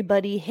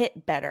everybody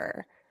hit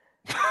better.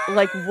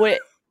 Like what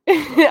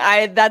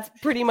that's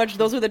pretty much,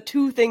 those are the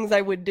two things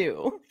I would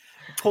do.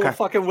 Pull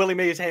fucking Willie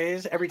Mays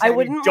Hayes. Every time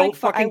you don't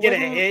fucking get a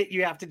hit,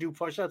 you have to do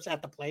push-ups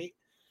at the plate.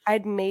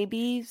 I'd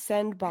maybe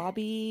send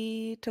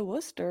Bobby to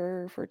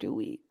Worcester for 2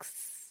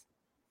 weeks.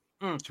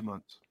 2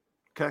 months.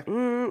 Okay.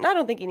 I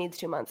don't think he needs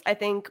 2 months. I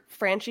think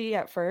Franchi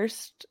at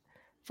first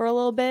for a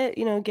little bit,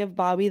 give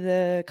Bobby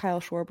the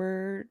Kyle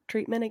Schwarber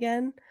treatment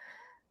again.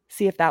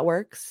 See if that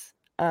works.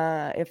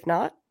 If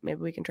not,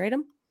 maybe we can trade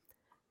him.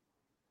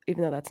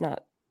 Even though that's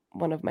not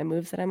one of my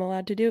moves that I'm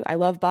allowed to do. I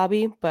love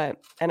Bobby,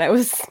 and I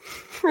was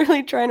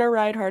really trying to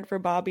ride hard for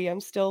Bobby.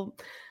 I'm still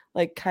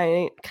like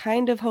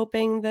kind of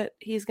hoping that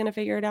he's going to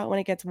figure it out when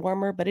it gets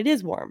warmer, but it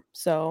is warm.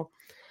 So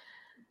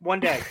 1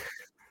 day.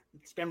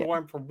 It's been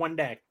warm for 1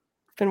 day.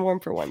 It's been warm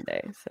for 1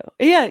 day. So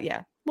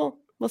yeah. Well,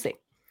 we'll see.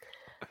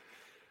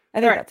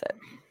 I think that's it.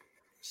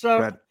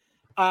 So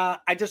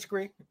I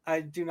disagree.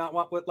 I do not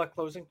want Whitlock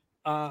closing.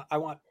 I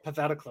want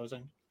Pivetta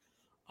closing.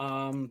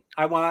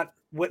 I want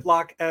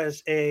Whitlock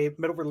as a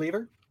middle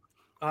reliever.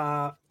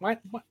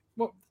 What?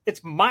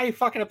 It's my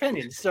fucking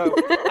opinion. So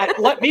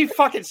let me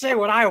fucking say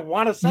what I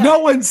want to say. No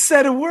one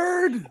said a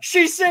word.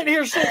 She's sitting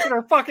here shaking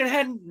her fucking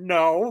head.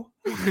 No.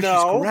 She's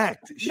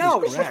correct. She's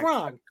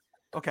wrong.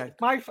 Okay.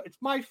 It's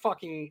my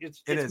fucking.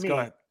 It is. Me.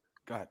 Go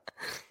ahead.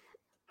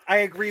 I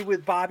agree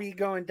with Bobby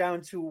going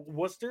down to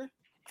Worcester.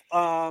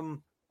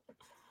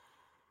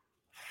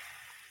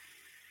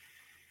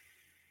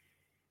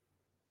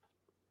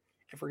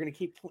 If we're gonna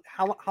keep,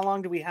 how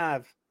long do we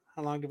have?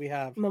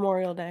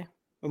 Memorial Day.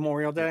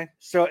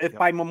 So if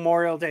by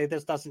Memorial Day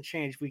this doesn't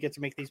change, we get to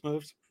make these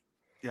moves.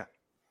 Yeah.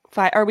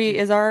 Are we?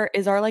 Is our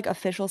like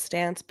official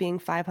stance being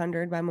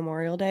 500 by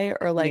Memorial Day,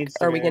 or like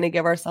are we going to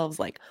give ourselves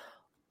like?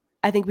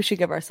 I think we should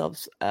give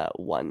ourselves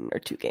 1 or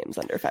 2 games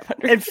under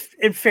 500.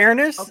 In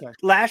fairness,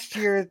 last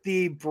year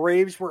the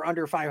Braves were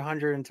under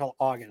 500 until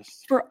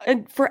August.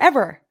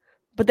 Forever,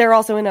 but they're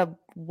also in a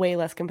way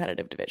less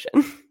competitive division.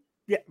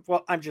 Yeah,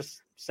 well, I'm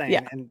just saying.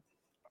 Yeah.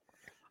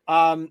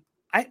 And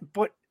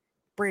but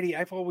Brady,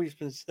 I've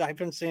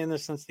been saying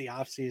this since the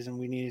offseason.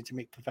 We needed to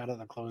make Pivetta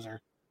the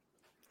closer.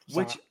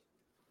 Which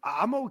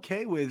I'm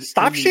okay with.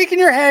 Stop shaking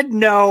your head.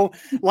 No,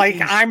 like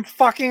I'm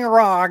fucking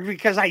wrong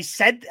because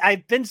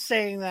I've been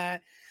saying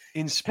that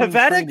in spring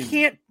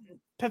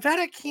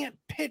Pivetta can't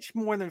pitch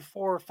more than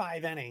 4 or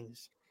 5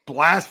 innings.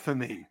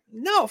 Blasphemy.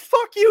 No,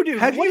 fuck you, dude.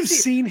 Have you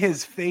seen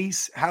his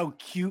face? How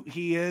cute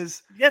he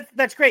is. Yeah,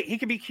 that's great. He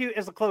can be cute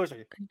as a closer.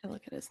 I need to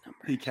look at his number.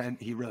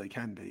 He really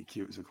can be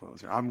cute as a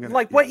closer.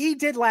 What he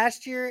did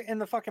last year in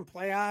the fucking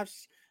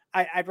playoffs.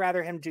 I'd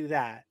rather him do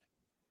that.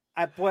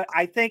 I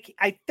think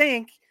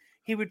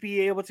he would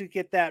be able to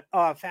get that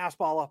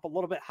fastball up a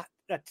little bit,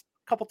 a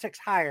couple ticks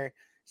higher,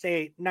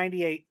 say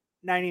 98,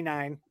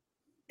 99,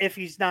 if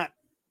he's not,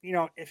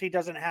 if he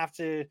doesn't have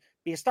to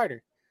be a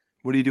starter.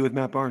 What do you do with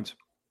Matt Barnes?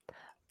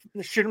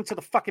 Shoot him to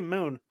the fucking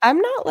moon. I'm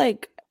not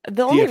like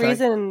the only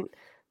reason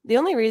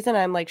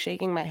I'm like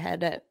shaking my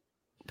head at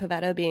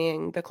Pivetta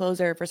being the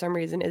closer for some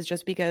reason is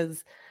just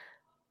because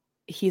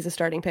he's a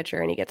starting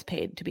pitcher and he gets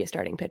paid to be a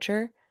starting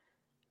pitcher.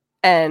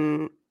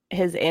 And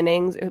his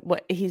innings,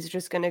 he's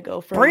just going to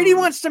go for. Brady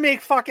wants to make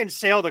fucking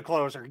Sale the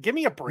closer. Give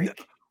me a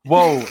break.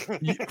 Whoa.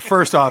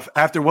 First off,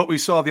 after what we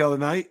saw the other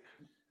night,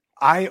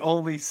 I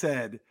only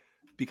said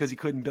because he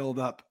couldn't build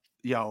up,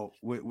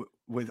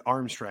 with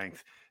arm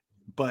strength.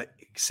 But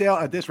Sale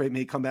at this rate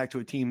may come back to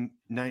a team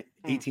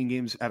 18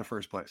 games out of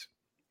first place.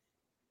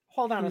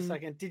 Hold on a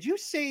second. Did you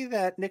say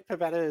that Nick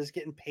Pivetta is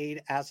getting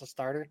paid as a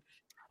starter?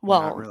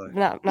 Well, not really.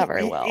 not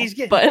very well. He's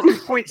getting but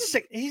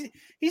 2.6.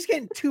 He's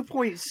getting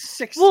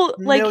 $2.6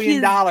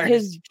 million.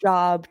 His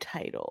job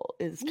title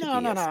is no.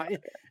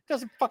 It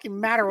doesn't fucking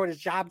matter what his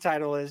job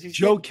title is.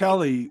 Joe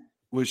Kelly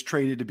was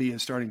traded to be a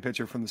starting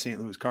pitcher from the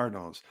St. Louis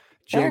Cardinals.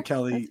 Joe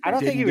Kelly. I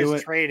don't think he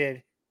was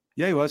traded.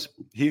 Yeah, he was.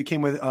 He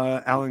came with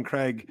Alan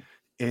Craig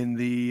in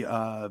the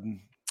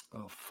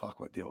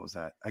what deal was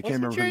that? I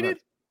can't remember.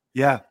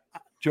 Yeah.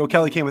 Joe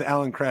Kelly came with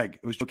Alan Craig.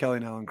 It was Joe Kelly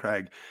and Alan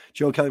Craig.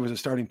 Joe Kelly was a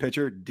starting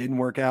pitcher. Didn't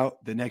work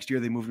out. The next year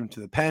they moved him to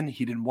the pen.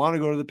 He didn't want to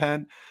go to the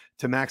pen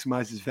to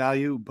maximize his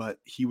value, but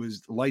he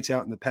was lights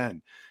out in the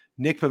pen.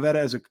 Nick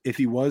Pivetta, if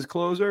he was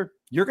closer,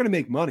 you're going to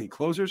make money.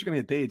 Closers are going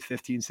to get paid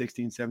 $15,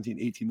 $16,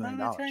 $17, $18 million.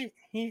 That's right.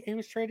 He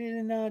was traded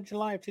in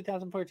July of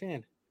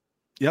 2014.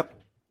 Yep.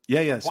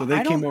 Yeah. So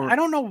they came over. I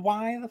don't know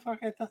why the fuck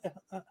I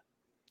thought.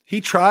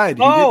 He tried.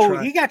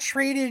 He got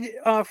traded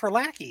for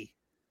Lackey.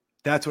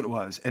 That's what it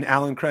was. And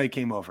Alan Craig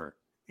came over.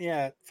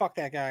 Yeah, fuck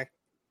that guy.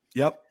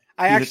 Yep.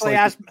 I actually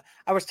asked.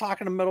 I was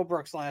talking to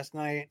Middlebrooks last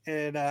night,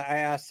 and I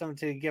asked him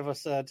to give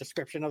us a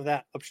description of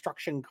that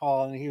obstruction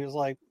call, and he was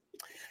like,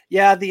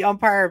 "Yeah, the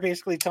umpire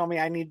basically told me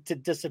I need to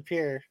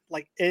disappear."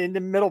 Like, and the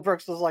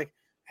Middlebrooks was like,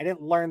 "I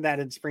didn't learn that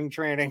in spring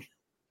training."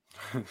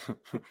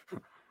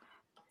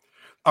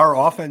 Our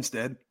offense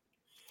did.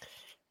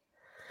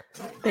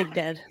 They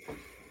did.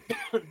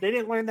 They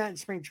didn't learn that in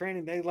spring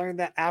training. They learned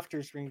that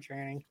after spring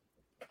training.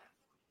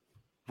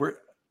 We're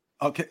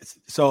okay.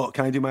 So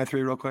can I do my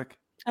 3 real quick?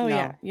 Oh No.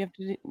 yeah, you have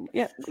to.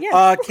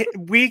 Yeah.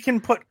 We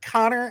can put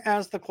Connor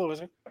as the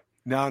closer.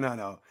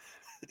 No.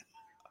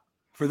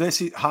 For this,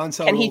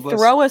 Hansel Can he Robles,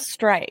 throw a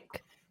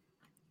strike?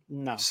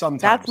 No,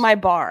 sometimes. That's my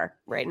bar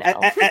right now.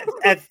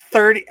 At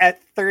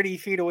 30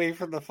 feet away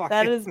from the fucking.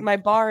 That is my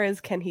bar. Is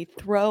can he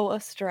throw a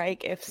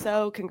strike? If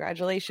so,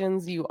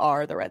 congratulations, you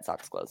are the Red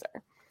Sox closer.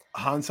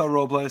 Hansel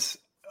Robles.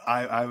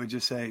 I would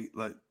just say,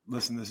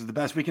 listen, this is the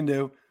best we can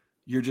do.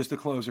 You're just a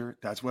closer.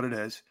 That's what it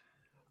is.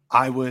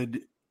 I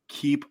would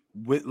keep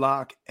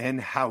Whitlock and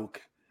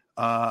Houck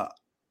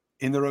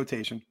in the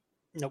rotation.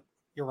 Nope,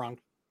 you're wrong.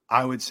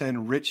 I would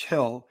send Rich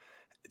Hill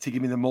to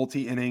give me the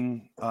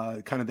multi-inning,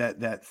 kind of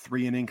that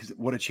 3-inning, because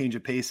what a change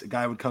of pace. A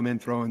guy would come in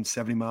throwing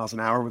 70 miles an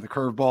hour with a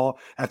curveball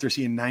after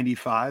seeing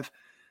 95.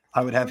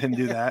 I would have him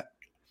do that.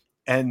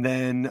 And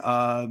then,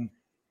 I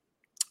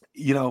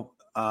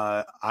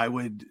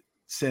would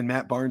send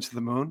Matt Barnes to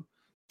the moon.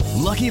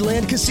 Lucky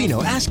Land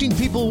Casino, asking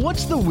people,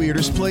 what's the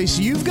weirdest place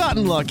you've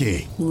gotten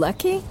lucky?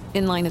 Lucky?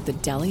 In line at the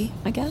deli,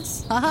 I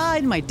guess? Aha,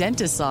 in my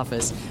dentist's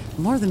office.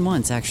 More than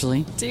once,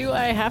 actually. Do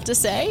I have to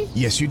say?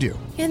 Yes, you do.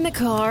 In the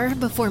car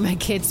before my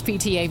kids'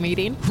 PTA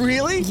meeting.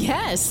 Really?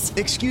 Yes.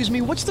 Excuse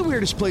me, what's the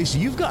weirdest place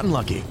you've gotten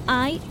lucky?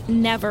 I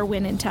never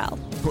win and tell.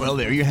 Well,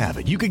 there you have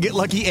it. You can get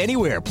lucky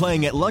anywhere,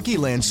 playing at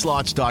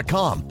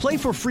LuckyLandSlots.com. Play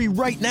for free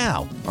right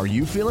now. Are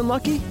you feeling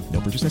lucky?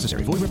 No purchase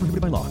necessary. Void where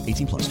prohibited by law.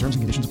 18+. Terms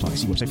and conditions apply.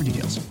 See website for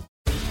details.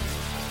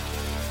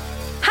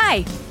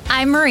 Hi,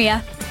 I'm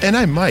Maria. And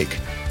I'm Mike.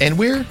 And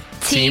we're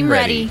Team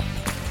Ready.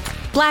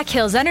 Black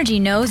Hills Energy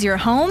knows your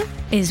home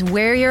is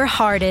where your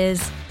heart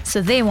is,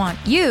 so they want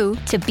you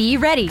to be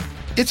ready.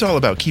 It's all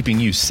about keeping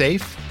you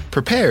safe,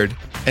 prepared,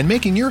 and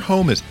making your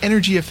home as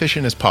energy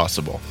efficient as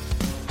possible.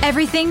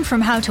 Everything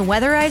from how to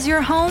weatherize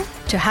your home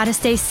to how to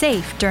stay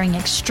safe during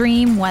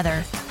extreme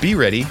weather. Be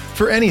ready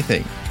for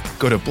anything.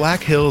 Go to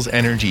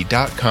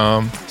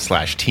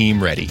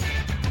blackhillsenergy.com/team ready.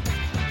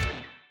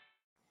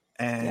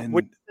 And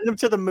would you send him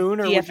to the moon,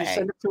 or would you DFA.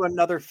 send him to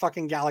another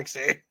fucking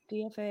galaxy?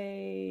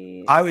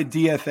 DFA. I would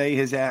DFA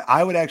his ass.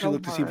 I would actually So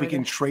look to see if we hard.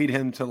 can trade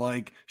him to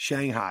like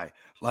Shanghai.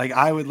 Like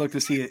I would look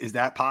to see, is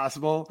that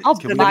possible? I'll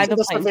Can we- buy the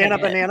The plane Savannah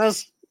ticket.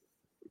 Bananas.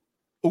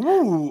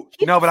 Ooh,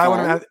 He's no, but I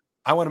want him fun. out.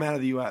 I want him out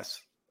of the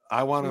U.S.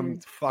 I want him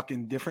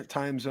fucking different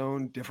time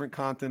zone, different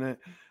continent.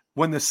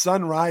 When the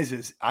sun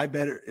rises,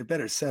 it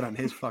better set on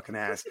his fucking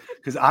ass,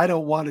 because I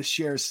don't want to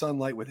share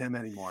sunlight with him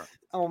anymore.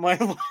 Oh my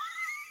Lord.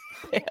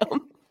 Damn.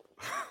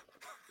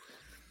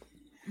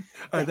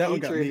 All right, that one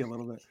got me hatred. a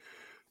little bit.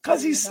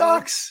 Because he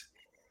sucks.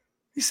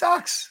 He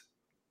sucks.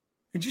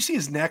 Did you see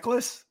his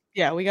necklace?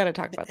 Yeah, we got to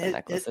talk about the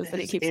necklaces that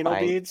he His keeps anal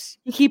buying. beads.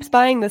 He keeps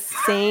buying the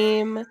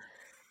same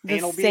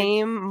Anal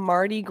beads?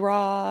 Mardi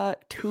Gras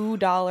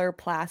 $2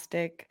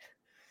 plastic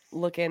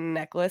looking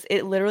necklace.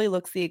 It literally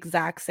looks the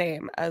exact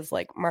same as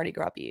like Mardi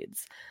Gras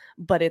beads,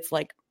 but it's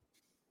like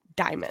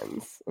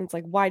diamonds. And it's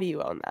like, why do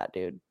you own that,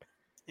 dude?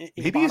 He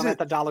Maybe bought he's them a- at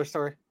the dollar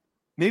store.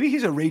 Maybe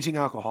he's a raging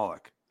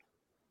alcoholic.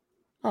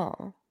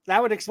 Oh,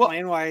 That would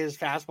explain why his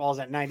fastball is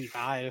at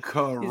 95. he's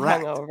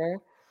Correct. hungover.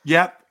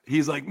 Yep.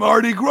 He's like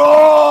Mardi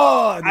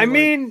Gras. And I they're like,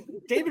 mean,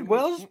 David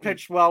Wells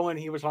pitched well when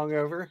he was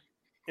hungover.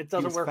 It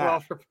doesn't was work fat. well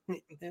for.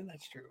 Yeah,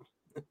 that's true.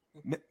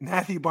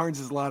 Matthew Barnes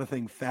is a lot of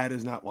things. Fat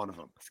is not one of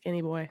them.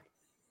 Skinny boy.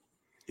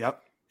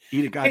 Yep.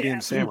 Eat a goddamn Hey,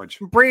 sandwich.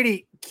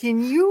 Brady,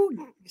 can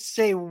you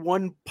say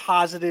one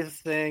positive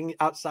thing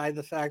outside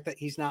the fact that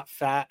he's not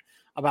fat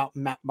about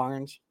Matt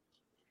Barnes?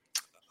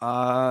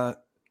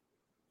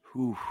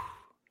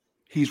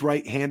 He's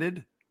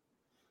right-handed.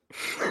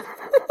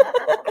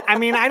 I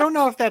mean, I don't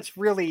know if that's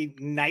really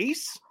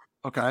nice.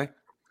 Okay.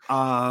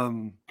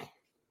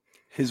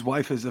 His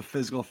wife is a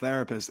physical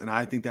therapist, and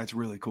I think that's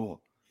really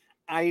cool.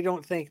 I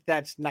don't think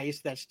that's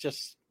nice. That's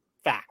just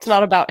fact. It's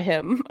not about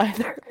him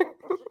either.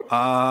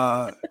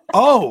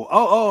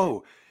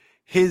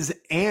 His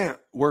aunt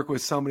worked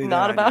with somebody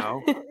Not that I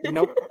about know.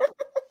 Nope.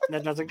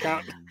 That doesn't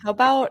count. How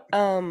about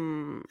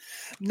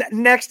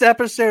Next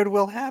episode,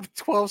 we'll have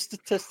 12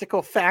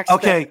 statistical facts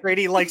Okay. that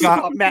Brady likes Got-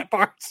 about Matt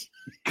Barnes.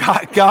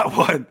 Got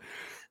one.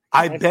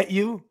 I bet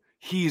you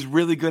he's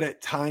really good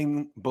at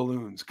tying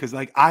balloons, because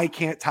like I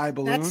can't tie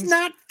balloons. That's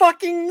not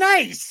fucking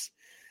nice.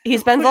 he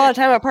spends a lot of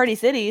time at Party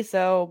City,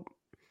 so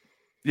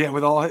Yeah,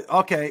 with all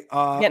okay. Getting his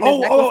I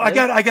necklaces.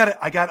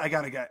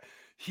 got it.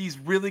 He's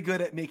really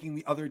good at making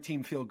the other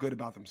team feel good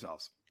about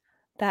themselves.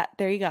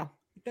 there you go.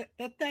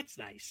 That's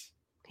nice.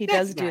 He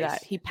That's does do nice.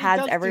 that. He does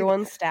pads do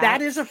everyone's that. stats.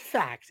 That is a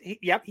fact. He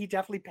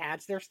definitely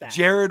pads their stats.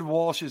 Jared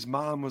Walsh's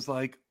mom was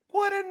like,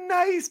 What a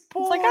nice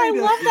boy. It's like, I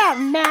love that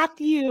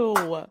Matthew.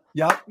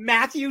 Yep.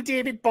 Matthew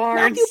David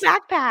Barnes. Matthew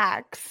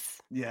backpacks.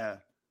 Yeah.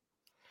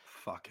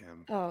 Fuck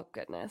him. Oh,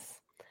 goodness.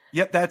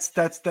 Yep,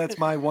 that's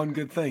my one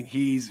good thing.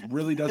 He's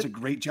really does a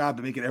great job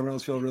at making everyone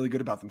else feel really good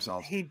about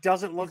themselves. He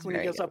doesn't look when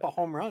he gives up a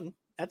home run.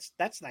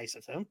 That's nice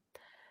of him.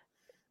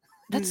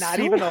 That's not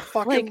even a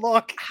fucking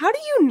look. How do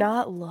you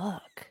not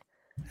look?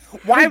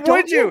 Why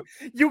would you?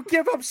 You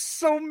give up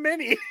so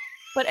many.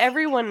 But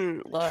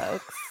everyone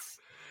looks.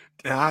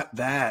 Not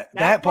that.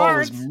 That ball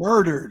was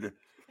murdered.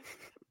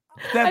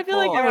 I feel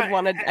like I would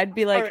want to. I'd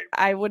be like,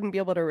 I wouldn't be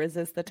able to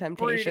resist the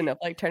temptation of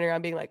like turning around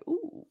and being like,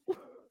 ooh.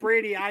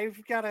 Brady, I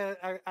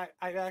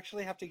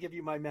actually have to give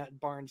you my Matt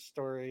Barnes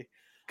story.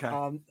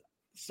 Okay.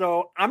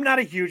 So I'm not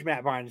a huge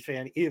Matt Barnes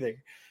fan either,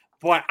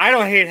 but I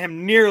don't hate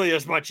him nearly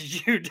as much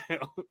as you do.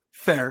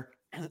 Fair.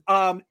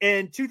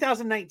 In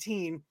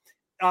 2019,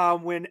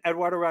 when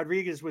Eduardo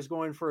Rodriguez was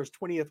going for his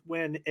 20th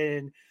win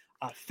in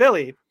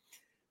Philly,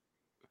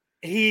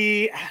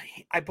 I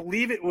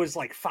believe it was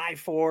like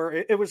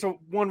 5-4. It was a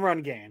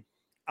 1-run game.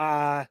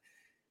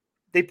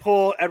 They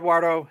pull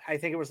Eduardo. I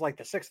think it was like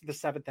the 6th or the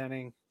 7th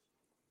inning.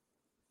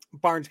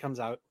 Barnes comes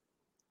out.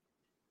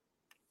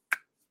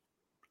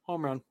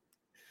 Home run.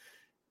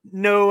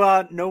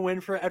 No win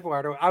for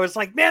Eduardo. I was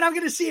like, man, I'm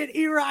going to see an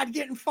Erod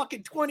getting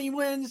fucking 20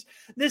 wins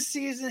this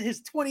season.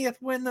 His 20th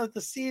win of the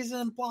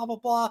season, blah, blah,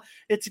 blah.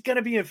 It's going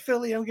to be in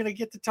Philly. I'm going to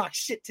get to talk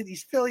shit to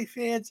these Philly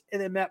fans.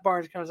 And then Matt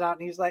Barnes comes out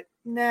and he's like,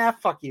 nah,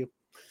 fuck you.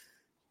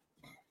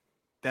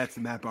 That's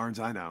the Matt Barnes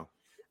I know.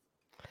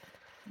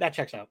 That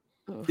checks out.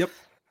 Yep.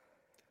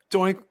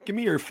 Doink, give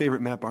me your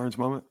favorite Matt Barnes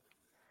moment.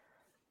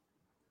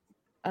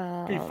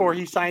 Before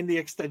he signed the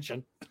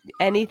extension.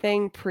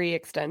 Anything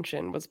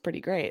pre-extension was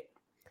pretty great.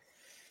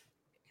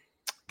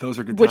 Those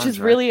are good Which times, is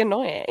right? really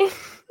annoying.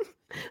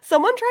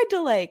 Someone tried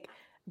to like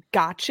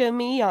gotcha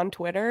me on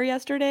Twitter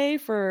yesterday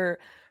for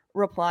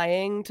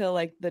replying to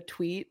like the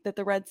tweet that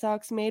the Red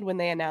Sox made when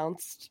they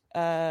announced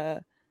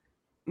Matt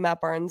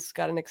Barnes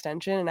got an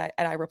extension, and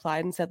I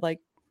replied and said like,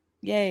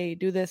 yay,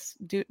 do this,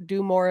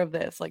 do more of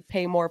this, like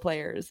pay more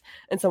players.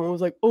 And someone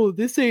was like, oh,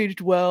 this aged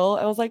well.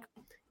 I was like,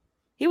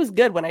 he was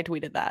good when I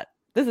tweeted that.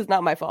 This is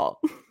not my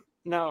fault.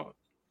 No.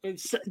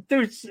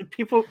 There's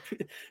people.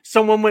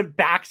 Someone went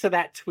back to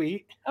that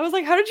tweet. I was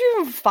like, "How did you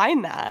even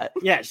find that?"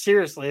 Yeah,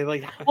 seriously.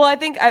 Like, well, I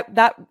think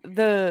that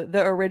the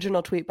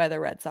original tweet by the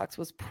Red Sox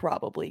was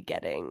probably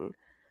getting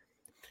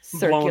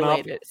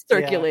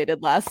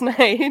circulated last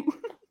night.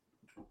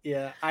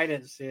 Yeah, I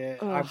didn't see it.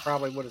 Ugh. I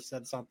probably would have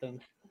said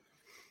something.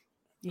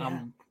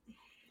 Yeah.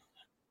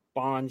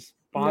 Bonds.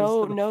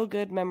 No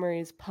good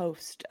memories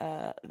post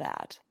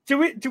that. Do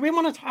we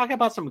want to talk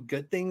about some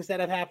good things that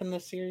have happened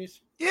this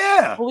series?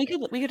 Yeah. Well, we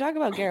could talk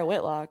about Garrett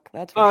Whitlock.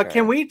 That's for sure.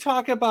 Can we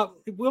talk about?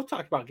 We'll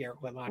talk about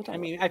Garrett Whitlock. I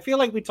mean, I feel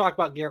like we talk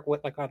about Garrett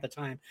Whitlock all the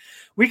time.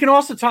 We can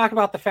also talk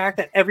about the fact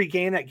that every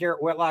game that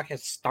Garrett Whitlock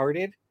has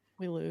started,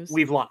 we lose.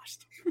 We've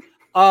lost.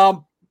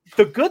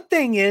 The good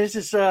thing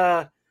is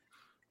Eck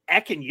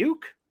and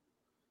Uke.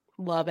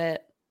 Love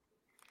it.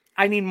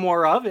 I need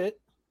more of it.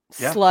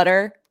 Yeah.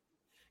 Slutter.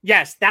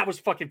 Yes, that was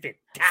fucking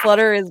fantastic.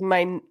 Slutter is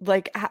my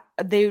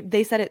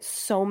they said it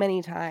so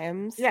many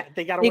times. Yeah,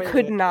 they got away with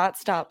could it. not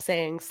stop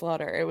saying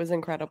Slutter. It was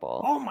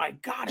incredible. Oh my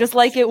god! Just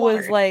like it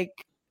was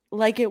like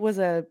it was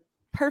a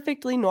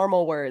perfectly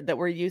normal word that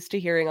we're used to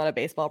hearing on a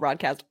baseball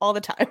broadcast all the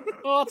time.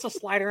 Well, it's a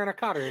slider and a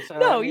cutter. So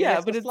no, I mean,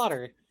 yeah, but it's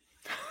Slutter.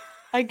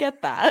 I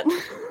get that.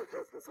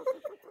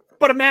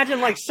 But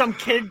imagine like some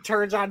kid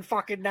turns on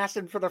fucking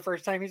Nesson for the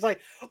first time. He's like,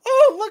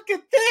 "Oh, look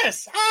at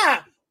this!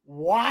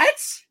 What?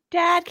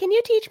 Dad, can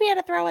you teach me how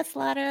to throw a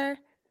slutter?"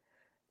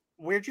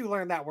 Where'd you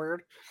learn that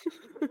word?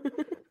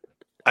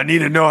 I need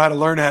to know how to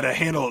learn how to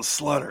handle a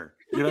slutter.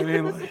 You know what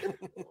I mean? Like,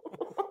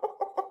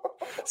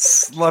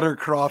 Slutter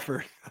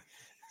Crawford.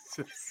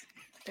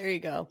 There you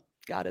go.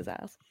 Got his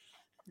ass.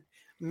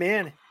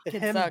 Man,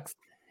 It sucks.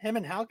 Him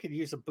and Hal could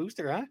use a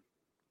booster, huh?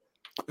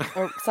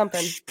 Or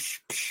something.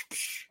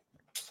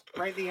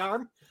 Right in the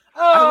arm.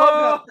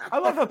 I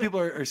love how people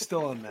are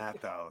still on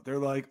that though. They're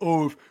like,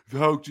 oh, if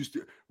Hal just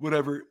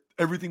whatever,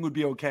 everything would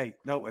be okay.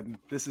 No, and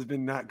this has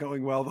been not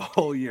going well the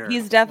whole year.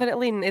 It's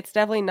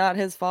definitely not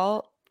his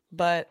fault,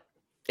 but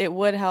it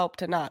would help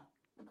to not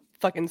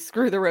fucking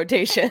screw the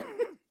rotation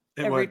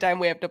every time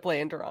we have to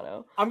play in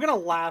Toronto. I'm gonna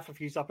laugh if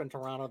he's up in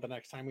Toronto the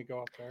next time we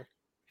go up there.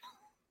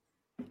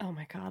 Oh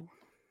my god.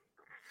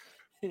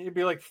 He'd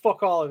be like,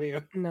 fuck all of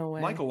you. No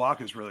way. Michael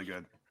Walker is really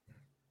good.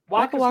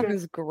 Michael Walker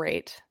is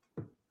great.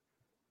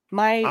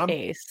 My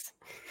ace.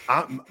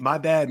 My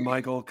bad,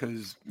 Michael,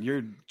 because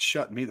you're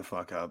shutting me the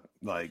fuck up.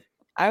 Like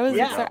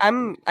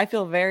I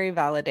feel very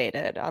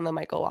validated on the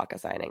Michael Walker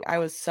signing. I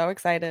was so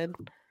excited.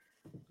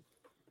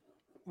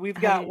 We've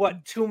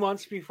got 2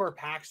 months before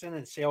Paxton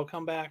and Sale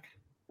come back?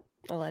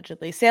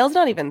 Allegedly. Sale's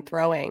not even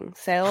throwing.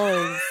 Sale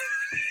is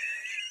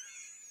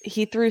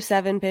he threw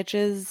 7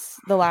 pitches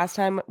the last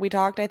time we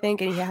talked, I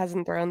think, and he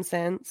hasn't thrown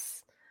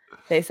since.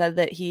 They said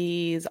that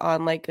he's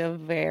on like a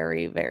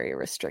very, very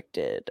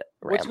restricted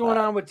ramp What's going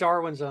up. on with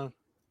Darwin's zone?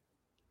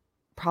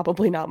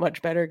 probably not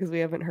much better because we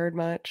haven't heard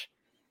much.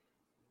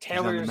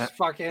 Taylor's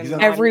fucking.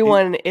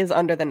 Everyone is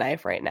under the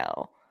knife right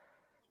now.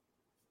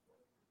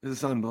 This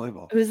is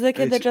unbelievable. Who's the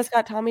kid that just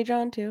got Tommy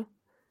John too?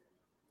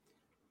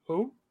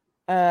 Who?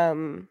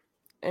 In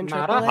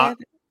Mata? AAA.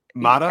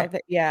 Mata?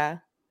 Yeah.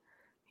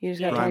 He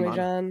just got Ryan Tommy Mata.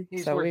 John.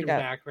 He's so working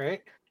back,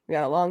 right? we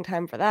got a long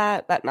time for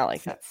that. But not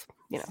like that's,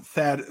 you know.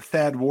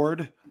 Thad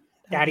Ward.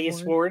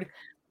 Thaddeus Ward.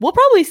 We'll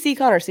probably see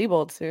Connor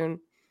Siebold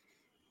soon.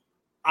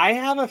 I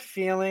have a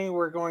feeling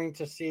we're going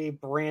to see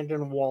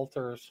Brandon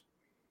Walters.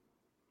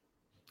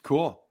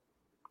 Cool.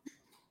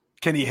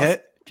 Can he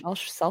hit?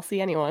 I'll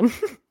see anyone.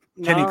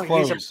 Can he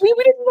close? We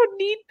don't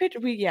need pitch.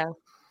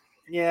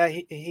 Yeah,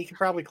 he can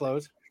probably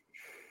close.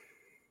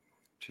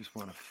 Just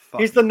want to.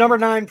 He's the number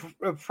 9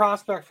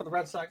 prospect for the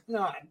Red Sox.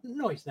 No,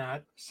 he's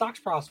not. Sox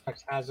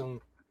prospects has him.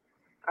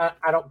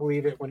 I don't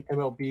believe it when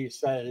MLB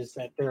says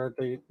that they're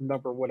the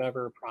number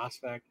whatever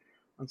prospect.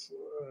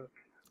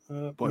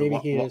 Maybe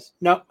he is.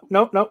 No.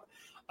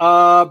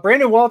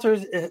 Brandon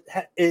Walters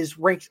is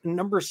ranked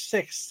number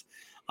 6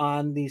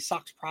 on the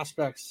Sox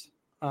prospects.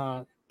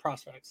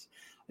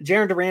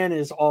 Jaron Duran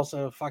is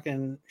also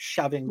fucking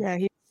shoving. Yeah,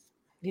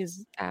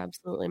 he's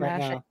absolutely right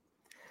mashing.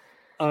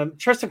 Now.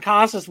 Tristan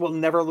Casas will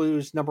never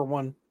lose number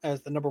 1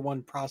 as the number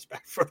 1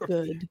 prospect for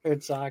the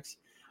Red Sox.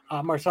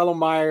 Marcelo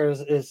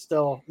Myers is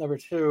still number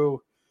 2.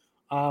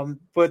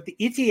 But the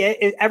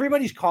ETA,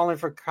 everybody's calling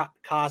for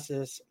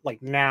Casas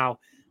like now.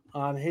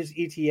 His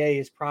ETA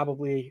is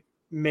probably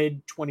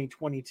mid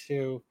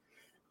 2022.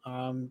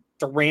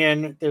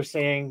 Duran, they're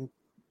saying,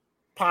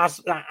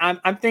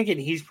 I'm thinking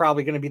he's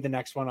probably going to be the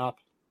next one up.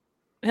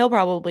 He'll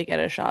probably get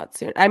a shot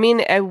soon. I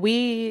mean,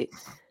 we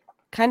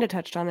kind of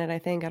touched on it, I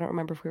think. I don't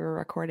remember if we were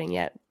recording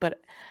yet,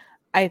 but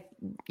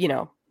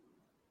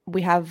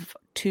we have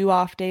 2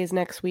 off days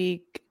next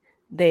week.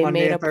 They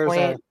made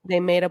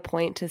a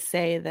point to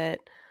say that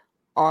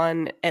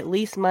on at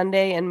least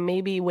Monday and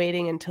maybe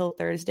waiting until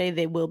Thursday,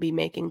 they will be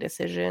making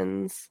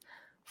decisions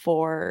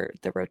for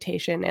the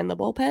rotation and the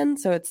bullpen.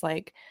 So it's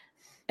like,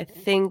 I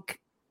think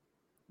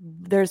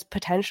there's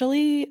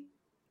potentially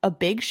a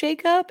big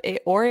shakeup,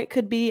 or it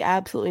could be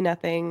absolutely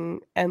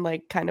nothing and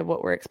like kind of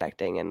what we're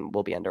expecting and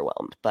we'll be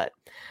underwhelmed. But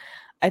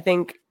I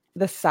think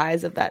the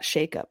size of that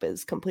shakeup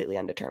is completely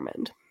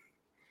undetermined.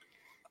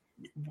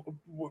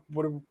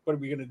 What are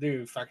we gonna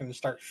do? If I can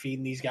start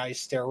feeding these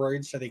guys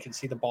steroids so they can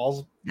see the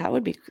balls? That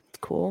would be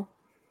cool.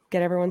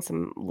 Get everyone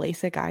some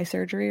LASIK eye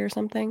surgery or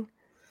something.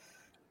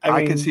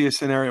 I could see a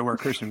scenario where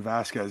Christian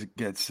Vasquez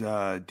gets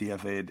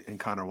DFA'd and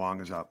Connor Wong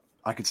is up.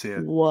 I could see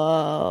it.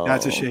 Whoa,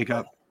 that's a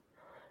shakeup.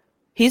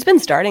 He's been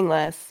starting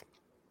less.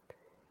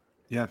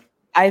 Yeah,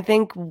 I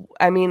think.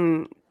 I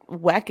mean,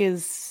 Weck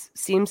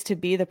seems to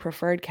be the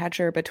preferred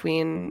catcher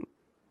between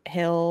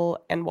Hill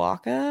and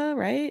Waka,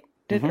 right?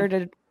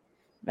 Did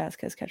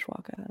Vasquez catch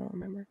Waka? I don't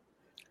remember.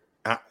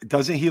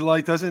 Doesn't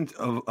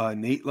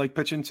Nate like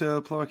pitching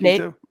to Plawecki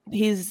Nate, too?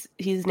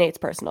 He's Nate's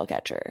personal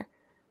catcher.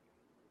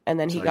 And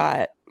then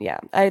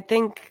I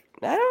think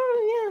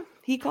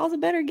he calls a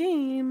better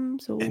game.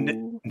 So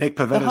and Nick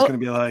Pavetta's going to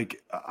be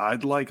like,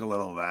 I'd like a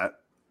little of that.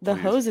 The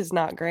hose is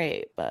not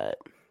great, but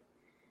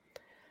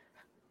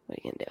what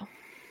are you gonna do?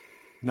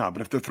 No,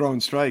 but if they're throwing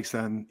strikes,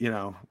 then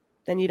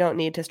then you don't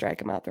need to strike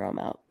them out, throw them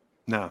out.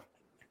 No.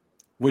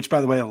 Which,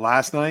 by the way,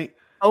 last night.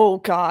 Oh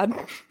God,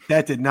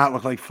 that did not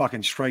look like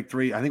fucking strike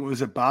 3. I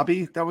think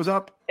Bobby that was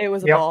up. It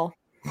was a ball.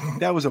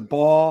 That was a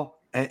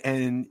ball,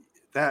 and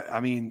that I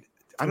mean.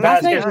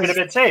 Last night would have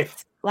been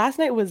safe. Last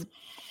night was.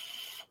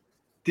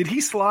 Did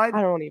he slide?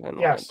 I don't even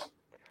know. Yes.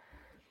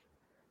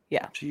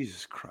 Yeah.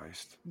 Jesus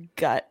Christ.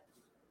 Gut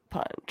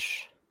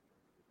punch.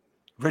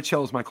 Rich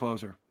Hill is my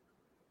closer.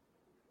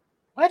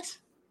 What?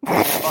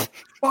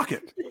 Fuck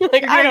it.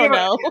 Like, I don't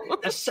know.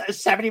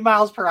 70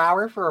 miles per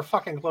hour for a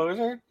fucking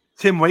closer?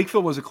 Tim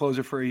Wakefield was a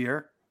closer for a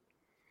year.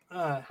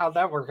 How'd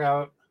that work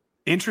out?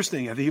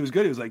 Interesting. I think he was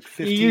good. He was like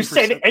 15%. You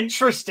said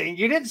interesting.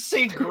 You didn't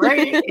say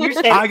great. You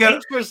said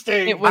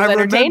interesting. It was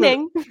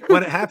entertaining.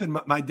 When it happened,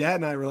 my dad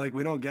and I were like,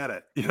 we don't get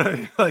it.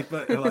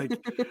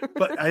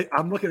 But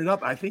I'm looking it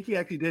up. I think he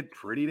actually did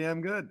pretty damn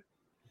good.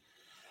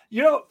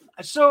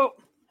 So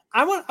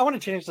I want to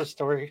change the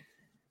story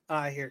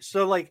here.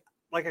 So like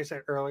I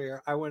said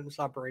earlier, I went and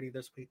saw Brady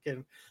this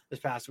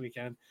past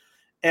weekend.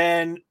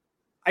 And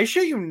I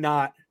shit you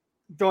not,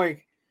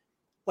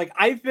 like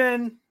I've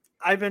been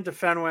to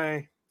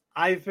Fenway.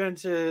 I've been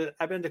to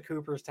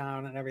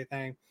Cooperstown and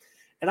everything.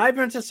 And I've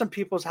been to some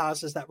people's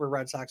houses that were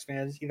Red Sox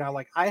fans.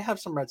 Like I have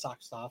some Red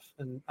Sox stuff,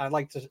 and I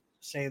like to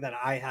say that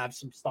I have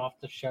some stuff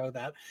to show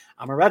that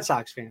I'm a Red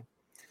Sox fan.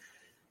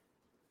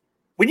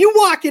 When you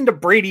walk into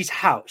Brady's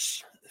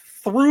house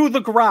through the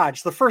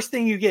garage, the first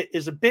thing you get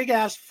is a big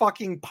ass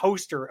fucking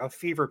poster of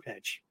Fever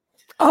Pitch.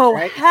 Oh,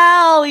 right?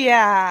 Hell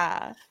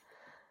yeah.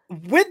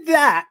 With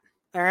that,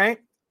 all right,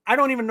 I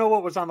don't even know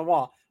what was on the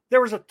wall.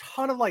 There was a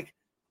ton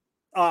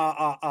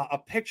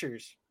of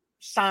pictures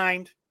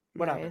signed,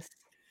 whatever. Nice.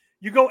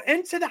 You go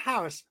into the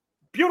house,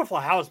 beautiful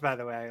house, by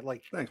the way.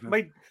 Like, thanks,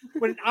 man.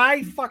 When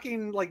I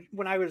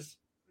was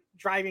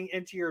driving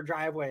into your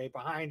driveway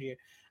behind you,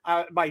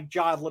 my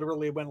jaw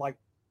literally went like.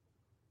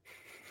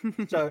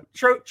 So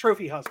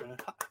trophy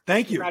husband.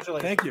 Thank you.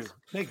 Congratulations.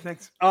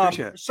 Thanks.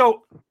 Appreciate it.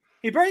 So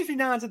he brings me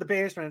down to the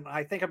basement.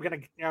 I think I'm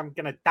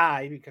gonna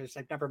die because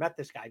I've never met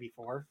this guy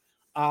before,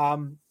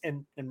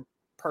 in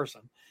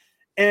person.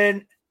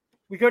 And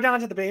we go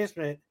down to the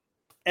basement,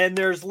 and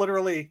there's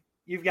literally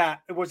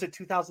was it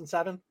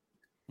 2007?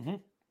 Mm-hmm.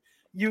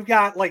 You've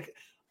got like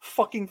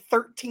fucking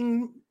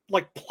 13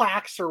 like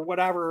plaques or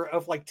whatever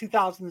of like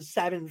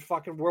 2007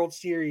 fucking World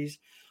Series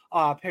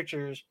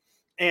pictures,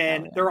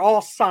 and they're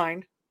all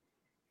signed.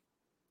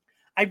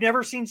 I've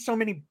never seen so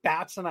many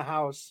bats in a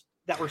house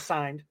that were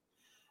signed.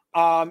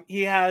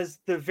 He has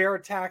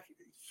the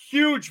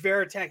huge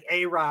Veritech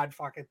A-Rod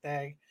fucking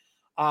thing.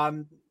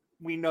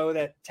 We know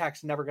that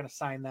Tech's never going to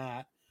sign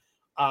that.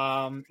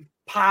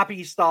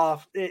 Poppy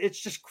stuff. It's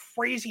just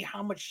crazy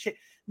how much shit.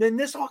 Then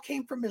this all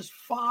came from his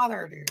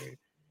father, dude.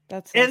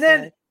 That's and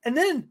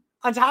then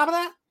on top of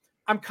that,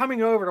 I'm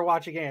coming over to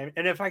watch a game.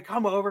 And if I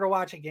come over to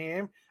watch a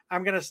game,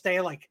 I'm going to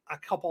stay like a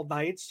couple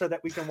nights so that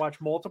we can watch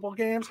multiple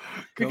games.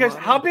 Because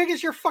how big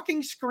is your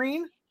fucking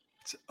screen?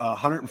 It's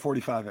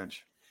 145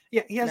 inch.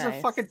 Yeah, he has a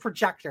fucking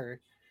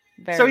projector.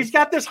 Very so he's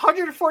got this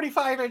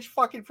 145 inch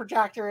fucking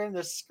projector in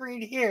the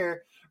screen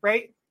here,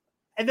 right?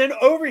 And then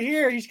over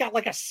here, he's got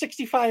like a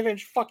 65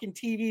 inch fucking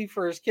TV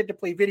for his kid to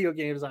play video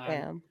games on.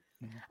 Damn.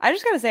 I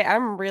just got to say,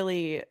 I'm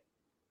really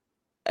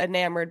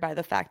enamored by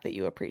the fact that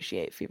you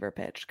appreciate Fever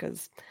Pitch,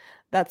 because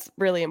that's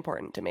really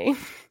important to me.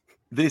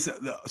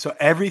 So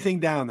everything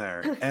down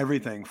there,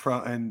 everything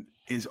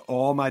is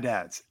all my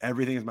dad's.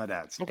 Everything is my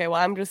dad's. Okay,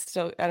 well, I'm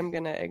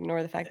going to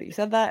ignore the fact that you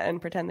said that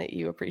and pretend that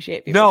you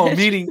appreciate Fever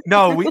Pitch.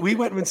 We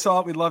went and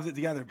saw it. We loved it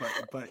together,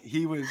 but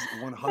he was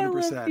 100%. I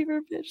love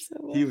Fever Pitch so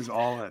much. He was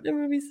all in. That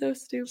movie's so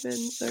stupid.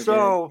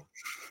 So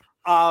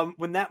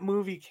when that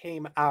movie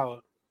came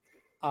out,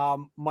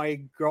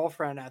 my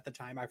girlfriend at the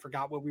time, I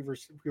forgot what we were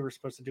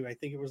supposed to do. I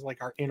think it was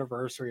like our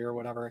anniversary or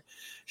whatever.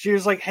 She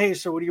was like, "Hey,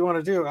 so what do you want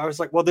to do?" I was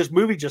like, "Well, this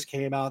movie just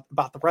came out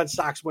about the Red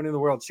Sox winning the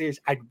World Series.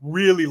 I'd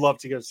really love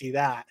to go see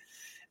that."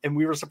 And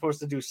we were supposed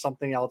to do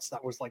something else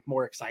that was like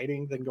more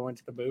exciting than going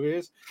to the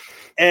movies.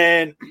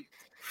 And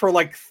for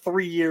like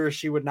 3 years,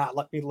 she would not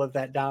let me live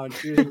that down.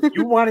 She was like,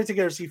 "You wanted to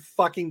go see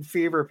fucking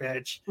Fever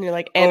Pitch." And you're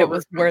like, and it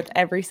was worth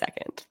every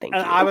second. Thank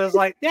you. I was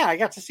like, "Yeah, I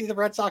got to see the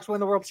Red Sox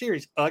win the World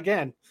Series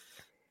again."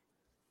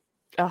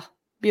 Oh,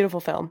 beautiful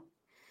film.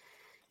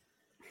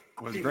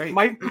 It was great.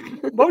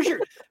 What was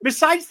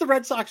besides the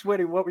Red Sox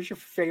winning, what was your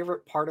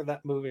favorite part of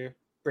that movie,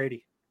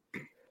 Brady?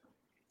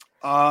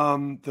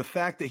 The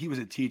fact that he was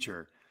a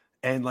teacher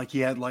and like he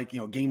had like,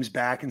 games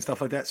back and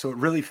stuff like that. So it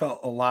really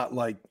felt a lot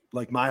like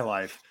my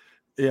life,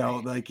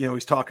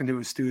 he's talking to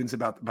his students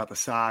about the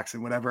Sox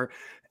and whatever.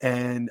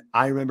 And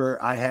I remember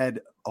I had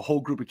a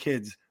whole group of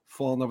kids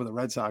fall in love with the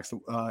Red Sox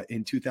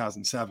in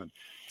 2007,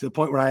 to the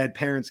point where I had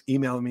parents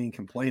emailing me and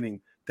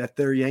complaining that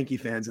they're Yankee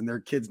fans and their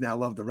kids now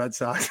love the Red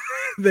Sox.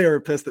 They were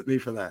pissed at me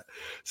for that.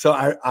 So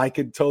I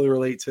could totally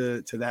relate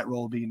to that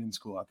role being in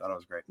school. I thought it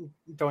was great.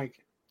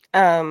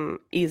 Doink.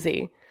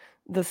 Easy.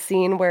 The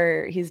scene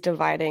where he's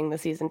dividing the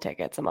season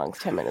tickets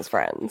amongst him and his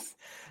friends.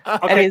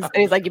 Okay. And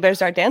he's like, "You better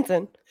start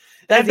dancing."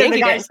 That's Yankee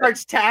the guy dancing.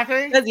 Starts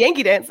tapping. That's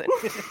Yankee dancing.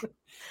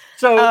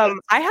 So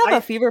I have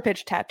a Fever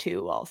Pitch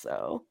tattoo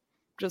also.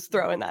 Just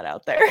throwing that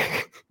out there.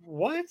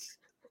 What?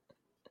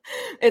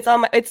 It's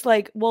on my. It's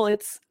like, well,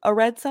 it's a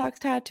Red Sox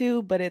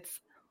tattoo, but it's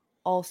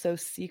also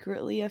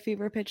secretly a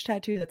Fever Pitch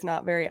tattoo that's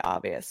not very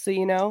obvious. So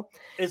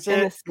is in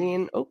it the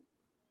scene? Oh,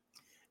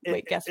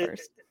 wait, guess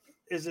first.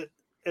 Is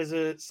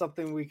it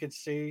something we could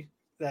see?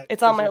 That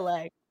it's on my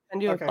leg.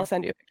 I'll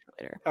send you a picture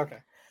later. Okay.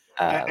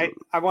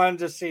 I wanted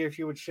to see if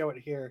you would show it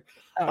here.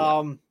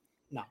 No.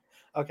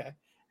 Okay.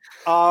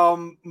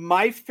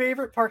 My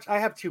favorite parts. I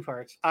have two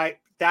parts.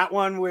 That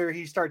one where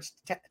he starts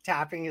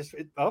tapping his.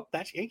 Oh,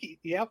 that's Yankee.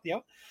 Yep.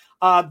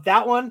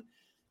 That one,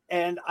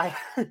 and I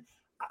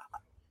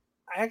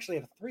actually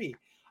have three.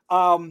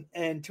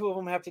 And two of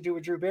them have to do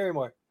with Drew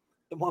Barrymore.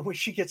 The one where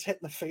she gets hit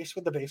in the face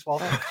with the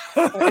baseball,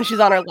 and she's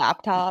on her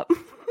laptop.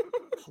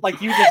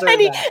 Like, you deserve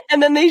that.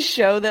 And then they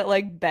show that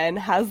like Ben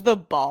has the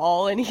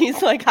ball and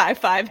he's like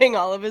high-fiving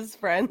all of his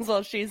friends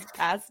while she's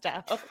passed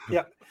out.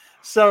 Yeah.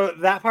 So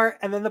that part,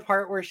 and then the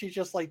part where she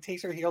just like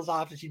takes her heels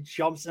off and she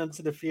jumps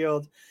into the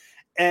field,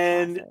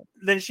 and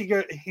then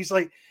he's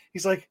like,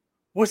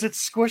 "Was it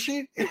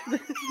squishy?"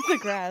 The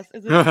grass.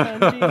 Is it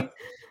spongy?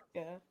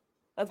 Yeah.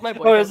 That's my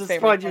boyfriend's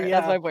favorite part. Yeah.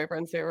 That's my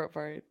boyfriend's favorite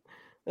part.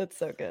 That's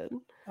so good.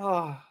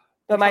 Oh,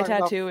 but my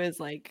tattoo is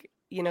like,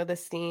 the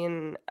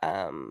scene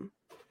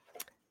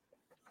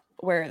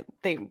where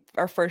they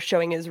are first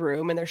showing his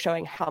room and they're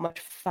showing how much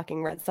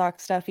fucking Red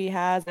Sox stuff he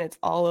has, and it's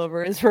all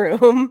over his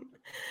room.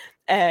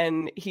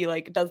 And he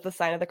like does the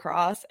sign of the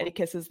cross and he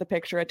kisses the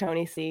picture of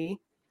Tony C.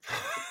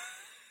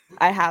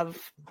 I have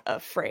a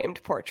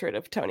framed portrait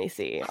of Tony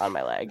C on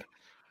my leg.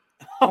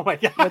 Oh my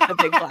God. With the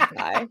big black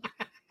eye.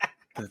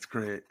 That's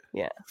great.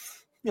 Yeah.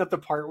 You know, the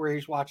part where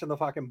he's watching the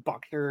fucking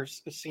Buckner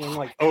scene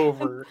like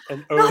over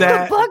and over. Not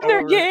That- the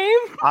Buckner game.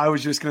 I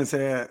was just gonna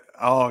say it.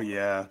 Oh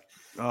yeah.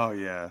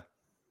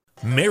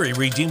 Mary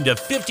redeemed a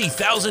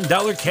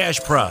 $50,000 cash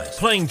prize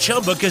playing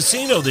Chumba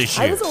Casino this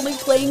I year. was only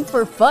playing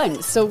for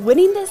fun, so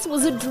winning this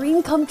was a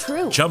dream come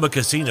true. Chumba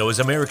Casino is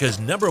America's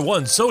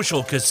 #1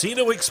 social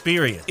casino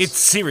experience. It's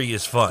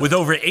serious fun. With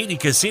over 80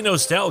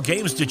 casino-style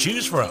games to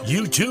choose from,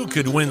 you too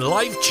could win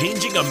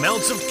life-changing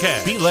amounts of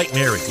cash. Be like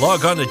Mary.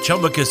 Log on to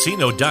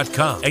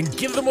ChumbaCasino.com and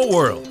give them a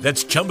whirl.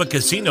 That's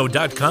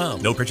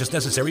ChumbaCasino.com. No purchase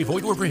necessary.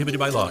 Void or prohibited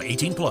by law.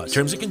 18 plus.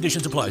 Terms and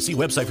conditions apply. See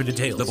website for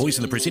details. The voice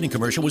in the preceding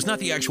commercial was not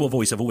the actual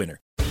voice of a winner.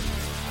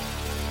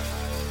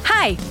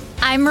 Hi,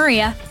 I'm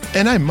Maria.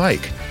 And I'm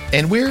Mike.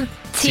 And we're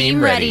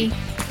Team Ready.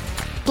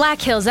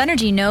 Black Hills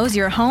Energy knows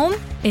your home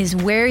is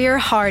where your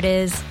heart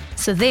is,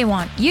 so they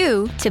want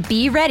you to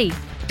be ready.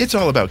 It's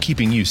all about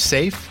keeping you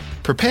safe,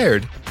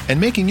 prepared,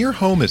 and making your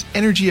home as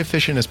energy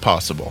efficient as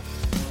possible.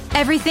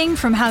 Everything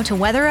from how to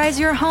weatherize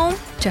your home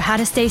to how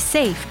to stay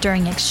safe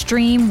during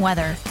extreme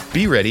weather.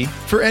 Be ready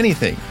for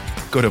anything.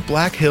 Go to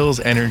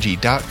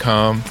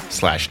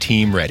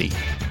blackhillsenergy.com/team ready.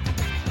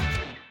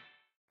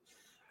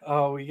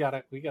 Oh, we got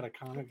a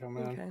comment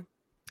coming in. Okay.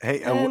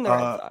 Hey, And the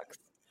Red Sox.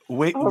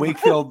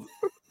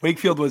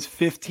 Wakefield was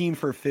 15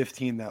 for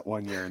 15 that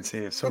one year in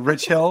saves. So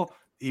Rich Hill,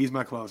 he's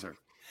my closer.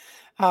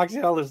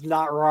 Hoxdale is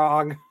not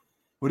wrong.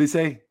 What did he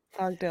say?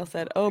 Hogdale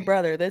said, "Oh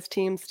brother, this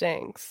team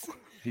stinks."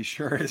 He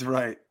sure is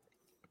right.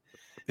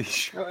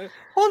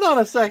 Hold on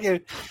a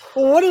second.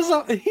 What is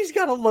up? He's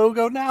got a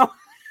logo now.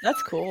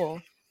 That's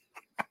cool.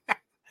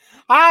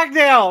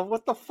 Hoxdale,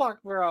 what the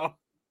fuck, bro?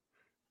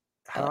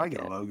 How do I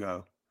get a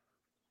logo?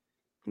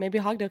 Maybe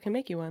Hogdale can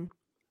make you one.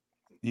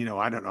 You know,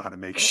 I don't know how to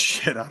make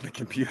shit on the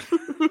computer.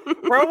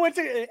 Bro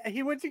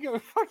he went to go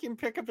fucking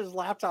pick up his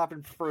laptop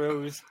and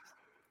froze.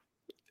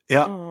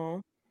 Yeah.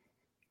 Oh.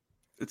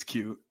 It's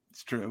cute.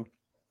 It's true.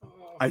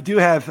 I do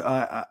have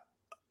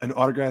an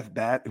autographed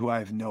bat who I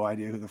have no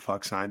idea who the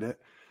fuck signed it.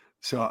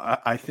 So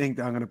I think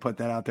I'm going to put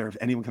that out there. If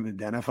anyone can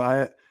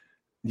identify it,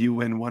 you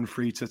win one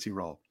free Tootsie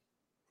Roll.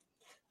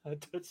 A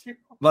Tootsie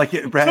Roll? Like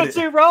it, Brad.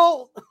 Tootsie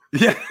Roll!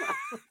 Yeah.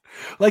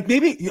 Like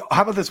maybe,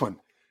 how about this one?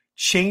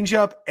 Change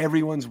up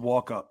everyone's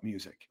walk-up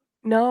music.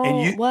 No,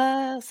 And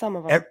well, some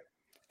of them.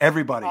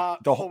 Everybody.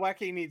 The whole.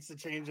 Hawaii needs to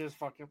change his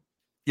fucking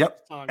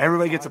Yep. song.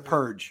 Everybody gets a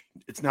purge.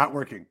 It's not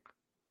working.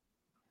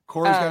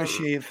 Corey's got to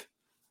shave.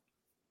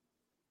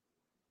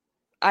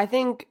 I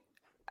think,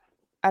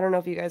 I don't know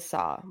if you guys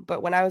saw,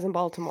 but when I was in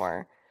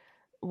Baltimore,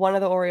 one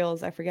of the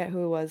Orioles, I forget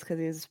who it was because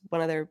he's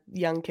one of their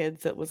young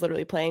kids that was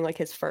literally playing like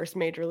his first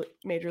major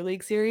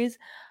league series.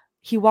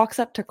 He walks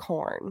up to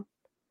Korn.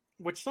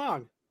 Which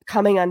song?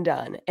 Coming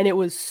Undone. And it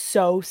was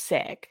so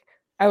sick.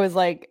 I was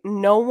like,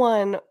 no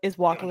one is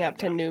walking up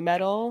to new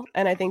metal.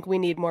 And I think we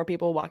need more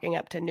people walking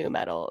up to new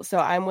metal. So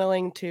I'm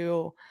willing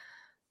to.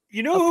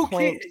 You know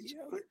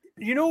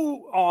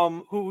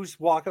whose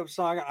walk-up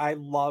song I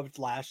loved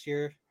last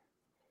year?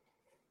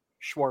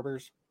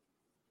 Schwarber's.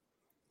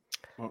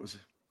 What was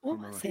it? What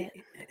was it?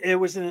 It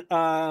was an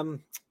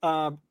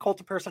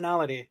Cult of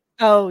Personality.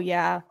 Oh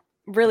yeah,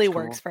 really That's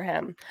works cool. for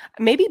him.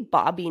 Maybe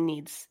Bobby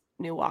needs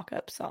new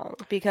walk-up song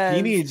because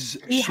He needs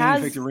he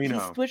Shane He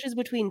Victorino. switches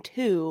between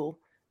two,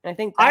 and I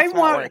think that's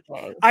not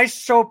working. I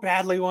so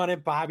badly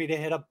wanted Bobby to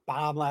hit a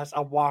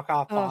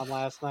walk-off bomb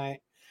last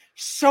night.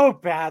 So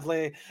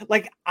badly.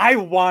 Like I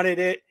wanted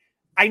it.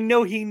 I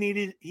know he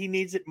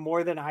needs it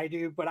more than I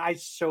do, but I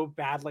so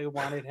badly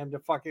wanted him to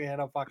fucking hit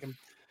a fucking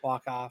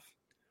walk-off.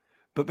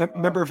 But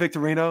remember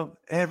Victorino?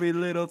 Every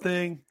little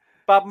thing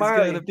Bob is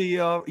Marley. going to be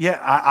all. Yeah,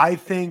 I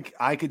think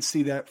I could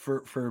see that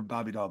for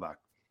Bobby Dahlbach.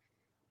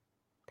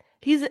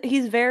 He's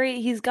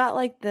got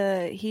like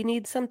he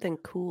needs something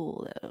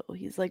cool though.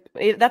 He's like,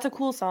 that's a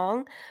cool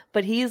song,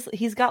 but he's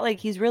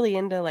really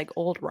into like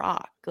old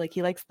rock. Like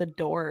he likes the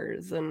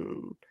Doors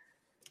and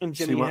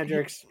Jimi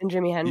Hendrix. And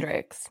Jimi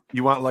Hendrix.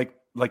 You want like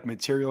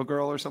Material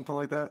Girl or something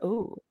like that?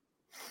 Ooh.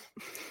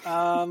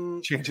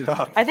 Change it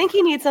up. I think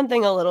he needs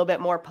something a little bit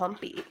more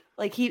pumpy.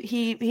 Like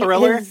he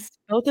Thriller?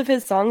 Both of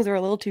his songs are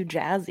a little too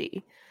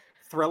jazzy.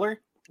 Thriller.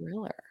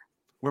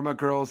 Where my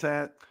girls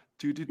at?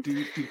 Do.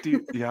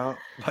 Yeah,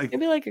 like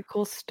Maybe like a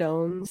cool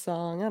Stone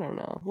song. I don't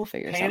know. We'll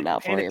figure something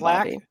out for Paint It you,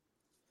 Black. Bobby.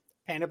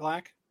 Paint It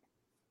Black.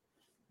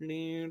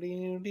 You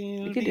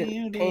could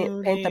do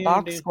paint the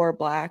box score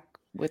black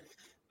with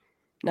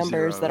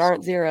numbers that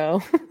aren't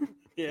zero.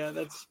 Yeah,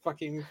 that's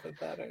fucking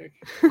pathetic.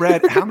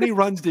 Brad, how many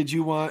runs did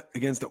you want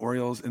against the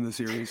Orioles in the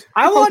series?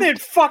 I wanted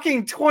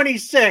fucking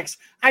 26.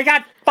 I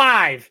got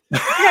 5.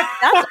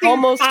 That's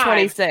almost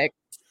 26.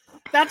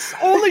 That's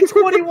only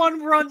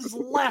 21 runs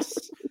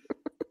less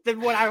than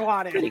what I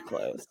wanted. Pretty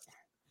close.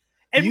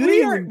 And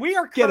you we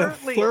are get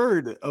currently a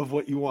third of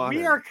what you wanted.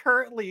 We are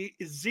currently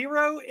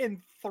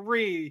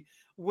 0-3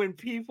 when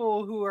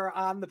people who are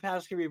on the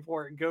Pasky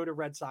Report go to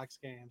Red Sox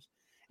games.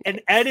 And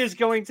Ed is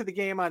going to the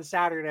game on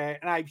Saturday,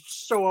 and I'm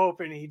so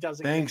hoping he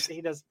doesn't. Thanks. He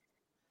does.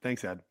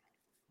 Thanks, Ed.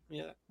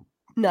 Yeah.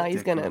 No,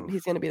 he's gonna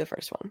be the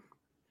first one.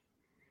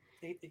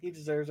 He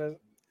deserves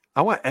it.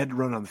 I want Ed to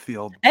run on the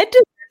field. Ed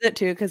deserves it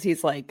too because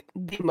he's like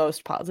the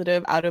most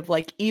positive out of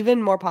like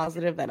even more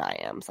positive than I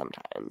am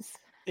sometimes.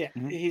 Yeah,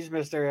 he's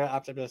Mr.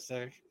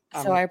 Optimistic.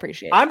 So I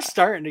appreciate I'm that.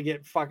 starting to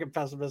get fucking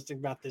pessimistic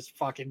about this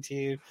fucking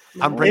team.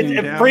 I'm bringing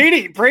you down.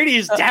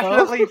 Brady's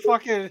definitely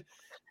fucking.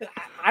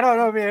 I don't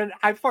know, man.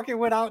 I fucking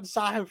went out and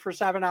saw him for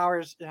 7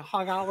 hours and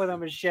hung out with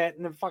him and shit.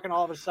 And then fucking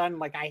all of a sudden,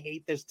 like, I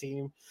hate this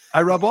team.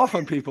 I rub off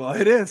on people.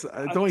 It is.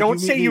 Don't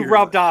say you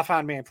rubbed off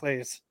on me,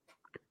 please.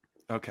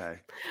 Okay.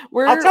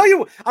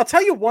 I'll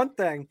tell you one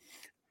thing.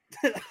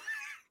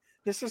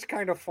 This is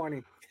kind of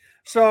funny.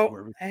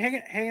 So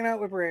hanging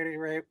out with Brady,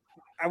 right?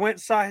 I went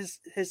and saw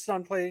his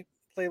son play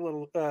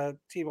little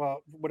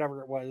T-ball,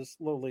 whatever it was,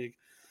 little league.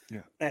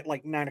 Yeah. At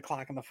like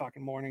 9:00 in the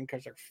fucking morning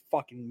because they're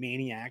fucking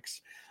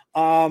maniacs.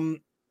 And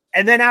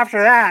then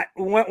after that,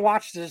 we went and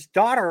watched his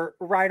daughter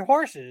ride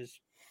horses.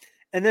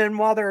 And then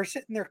while they're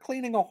sitting there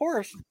cleaning a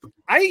horse,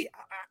 I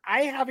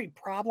have a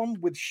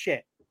problem with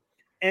shit.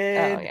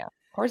 And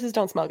horses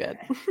don't smell good.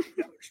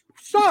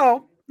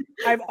 So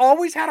I've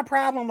always had a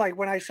problem like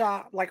when I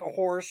saw like a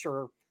horse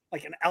or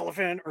like an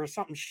elephant or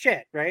something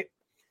shit, right?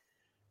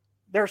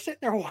 They're sitting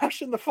there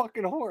washing the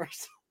fucking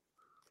horse.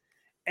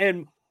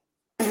 And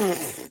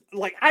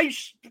like I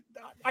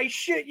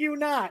shit you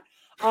not.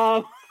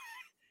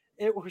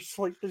 It was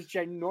like this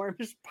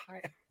ginormous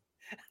pile.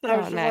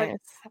 And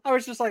I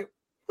was just like,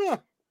 huh.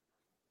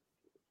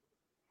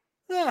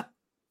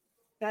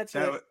 That's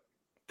it.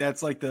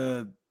 That's like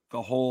the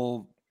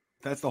whole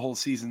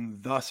season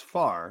thus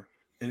far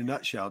in a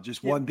nutshell.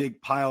 Just one big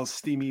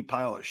steamy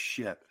pile of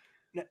shit.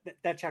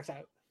 That checks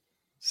out.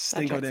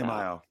 Stinko de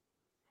Mayo.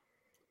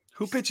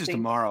 Who pitches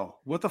tomorrow?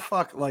 What the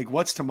fuck? Like,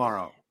 what's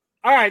tomorrow?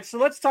 All right, so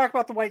let's talk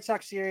about the White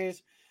Sox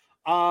series.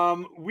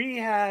 We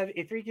have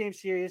a 3-game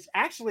series.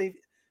 Actually,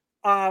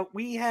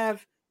 we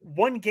have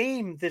one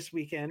game this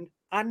weekend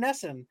on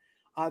Nessun.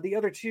 The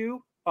other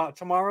two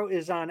tomorrow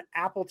is on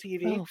Apple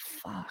TV. Oh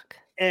fuck!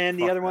 And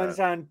the other one's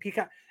on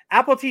Peacock.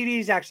 Apple TV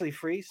is actually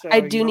free, so I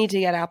do need to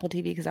get Apple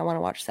TV because I want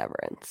to watch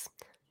Severance.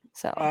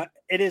 So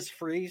it is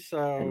free. So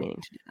I'm meaning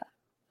to do that.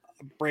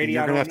 Brady,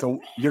 you're gonna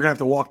have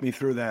to walk me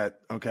through that,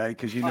 okay?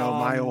 Because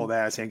my old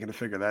ass ain't gonna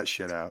figure that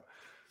shit out.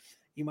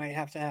 You might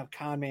have to have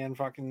Con Man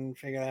fucking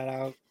figure that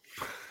out.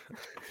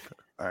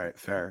 All right,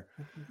 fair.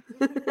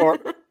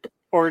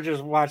 or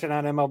just watch it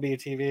on MLB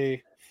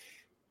TV.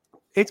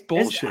 It's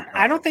bullshit.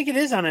 I don't think it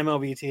is on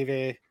MLB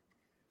TV.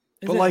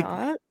 But like,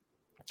 that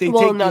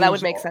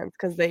would make sense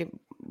because they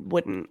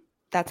wouldn't.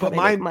 That's how they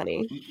make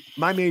money.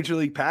 My major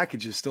league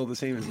package is still the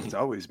same as it's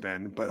always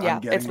been, but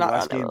I'm getting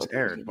less games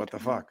aired. What the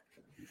fuck?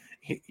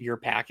 Your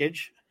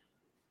package?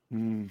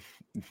 You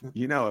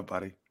know it,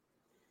 buddy.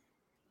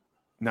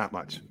 Not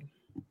much.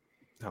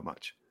 Not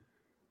much.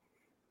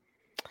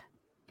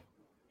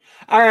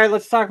 All right,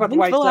 let's talk about the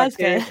White Sox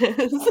game.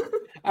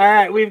 All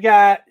right, we've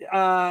got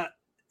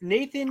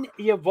Nathan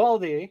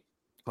Eovaldi.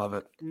 Love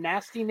it.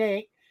 Nasty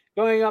Nate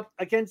going up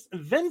against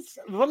Vince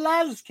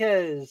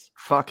Velasquez.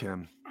 Fuck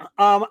him.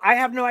 I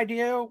have no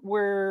idea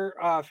where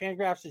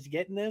Fangraphs is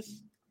getting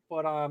this,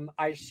 but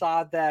I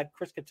saw that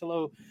Chris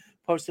Cotillo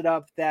posted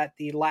up that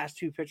the last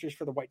two pitchers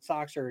for the White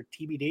Sox are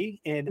TBD,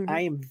 and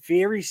I am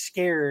very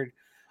scared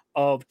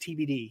of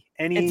TBD.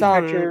 It's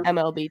on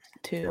MLB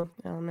too,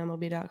 on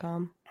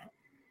MLB.com.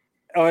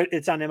 Oh,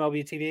 it's on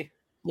MLB TV?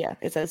 Yeah,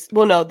 it says,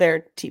 well, no,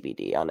 they're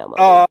TBD on MLB.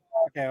 Oh,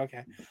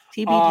 okay.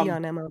 TBD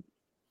on MLB.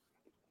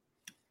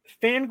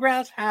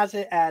 Fangraphs has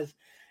it as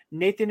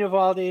Nathan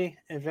Eovaldi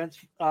and Vince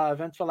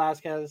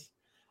Velasquez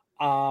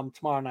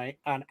tomorrow night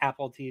on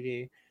Apple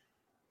TV.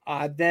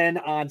 Then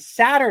on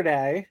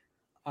Saturday,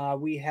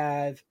 we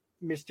have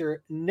Mr.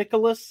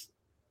 Nicholas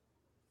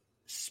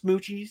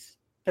Smoochies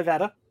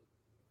Pivetta.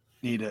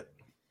 Need it.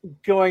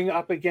 Going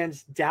up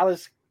against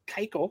Dallas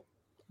Keuchel.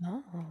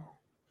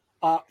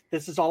 Oh.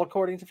 This is all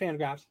according to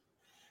Fangraphs.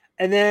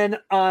 And then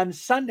on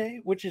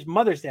Sunday, which is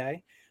Mother's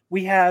Day,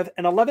 we have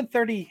an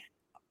 11:30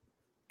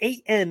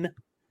 a.m.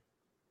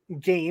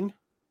 game,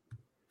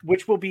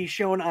 which will be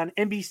shown on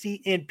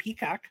NBC and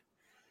Peacock.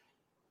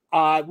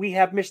 We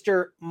have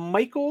Mr.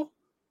 Michael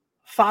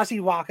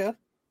Faziwaka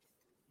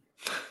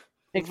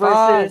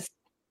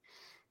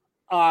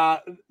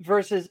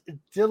versus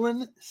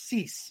Dylan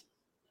Cease.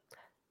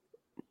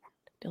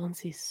 Dylan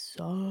Cease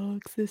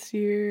sucks this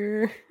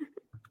year.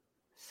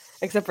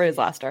 Except for his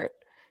last start.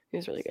 He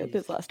was really good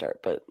his last start,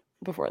 but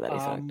before that he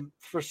sucked.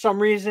 For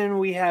some reason,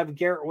 we have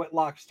Garrett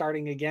Whitlock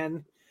starting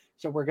again,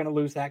 so we're going to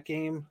lose that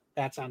game.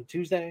 That's on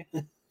Tuesday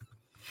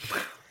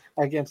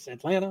against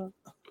Atlanta.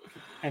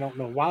 I don't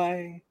know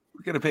why.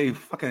 We're going to pay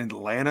fucking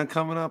Atlanta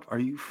coming up? Are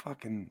you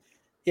fucking...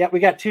 Yeah, we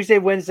got Tuesday,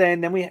 Wednesday,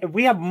 and then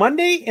we have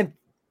Monday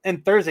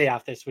and Thursday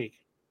off this week.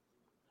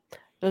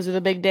 Those are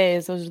the big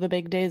days. Those are the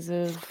big days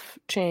of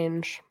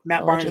change.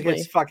 Matt Barnes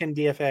gets fucking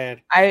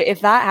DFA'd. If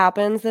that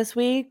happens this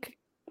week,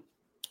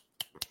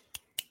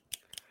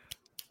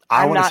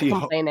 I'm not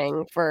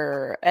complaining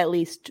for at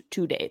least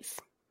 2 days.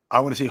 I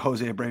want to see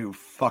Jose Abreu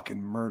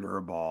fucking murder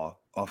a ball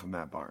off of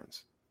Matt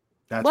Barnes.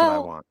 That's what I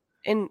want.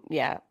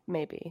 Yeah,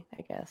 maybe,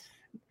 I guess.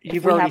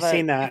 You've already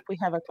seen that. If we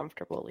have a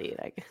comfortable lead,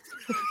 I guess.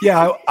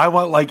 Yeah, I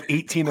want like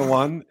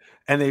 18-1,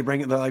 and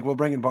they're like, we'll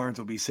bring in Barnes,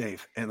 will be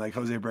safe. And like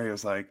Jose Abreu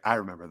was like, I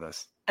remember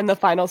this. And the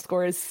final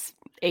score is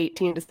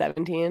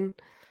 18-17.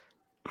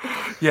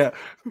 Yeah,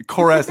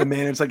 Cora has to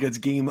manage like it's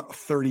game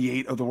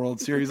 38 of the World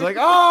Series. Like,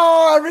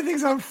 oh,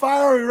 everything's on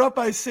fire. We were up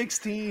by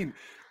 16.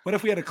 What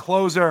if we had a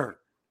closer?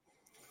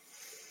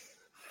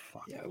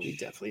 Yeah, we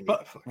definitely.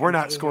 But we're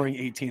not scoring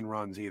 18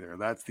 runs either.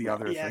 That's the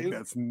other thing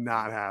that's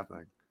not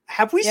happening.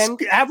 Have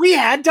we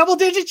had double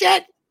digits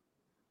yet?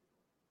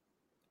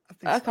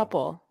 A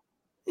couple.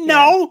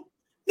 No,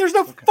 there's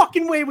no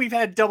fucking way we've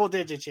had double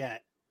digits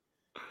yet.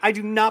 I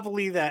do not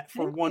believe that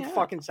for one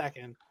fucking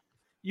second.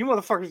 You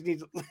motherfuckers need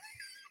to.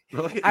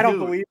 I don't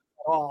believe it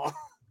at all.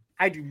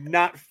 I do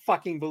not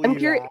fucking believe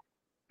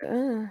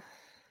that.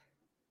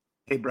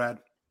 Hey, Brad.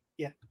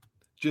 Yeah.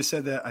 Just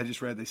said that. I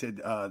just read. They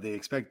said they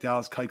expect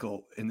Dallas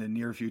Keuchel in the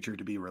near future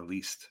to be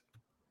released.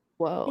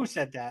 Whoa. Who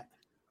said that?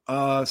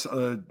 I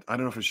don't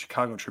know if it's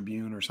Chicago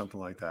Tribune or something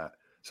like that.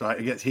 So I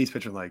guess he's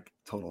pitching like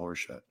total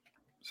horseshit.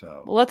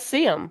 So let's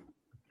see him.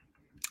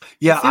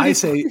 Yeah, I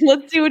say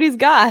let's see what he's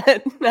got.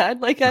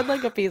 I'd like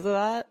a piece of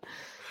that.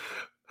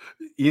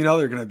 You know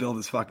they're going to build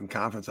this fucking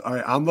conference. All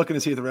right, I'm looking to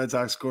see if the Red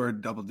Sox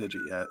scored double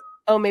digit yet.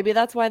 Oh, maybe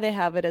that's why they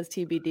have it as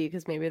TBD,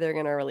 because maybe they're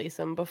going to release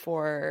him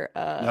before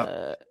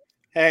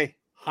they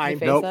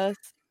face us.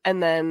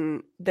 And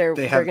then they're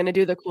going to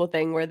do the cool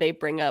thing where they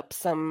bring up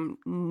some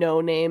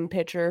no-name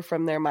pitcher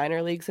from their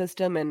minor league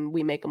system and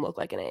we make them look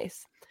like an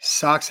ace.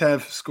 Sox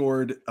haven't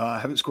scored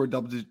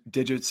double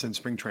digits since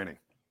spring training.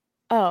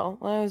 Oh,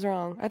 well, I was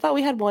wrong. I thought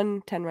we had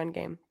one 10-run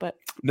game, but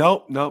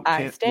no,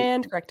 I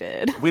stand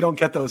corrected. We don't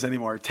get those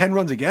anymore. 10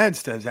 runs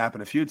against has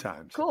happened a few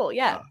times. Cool.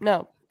 Yeah.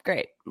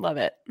 Great. Love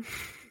it.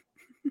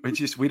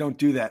 We don't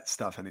do that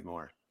stuff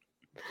anymore.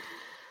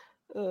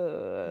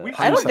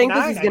 I don't think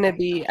this is going to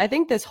be. I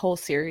think this whole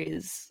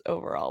series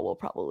overall will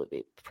probably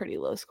be pretty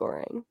low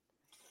scoring.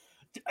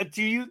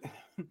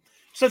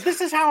 So this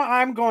is how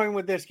I'm going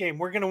with this game.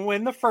 We're going to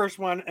win the first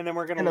one, and then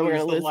we're going to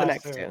lose the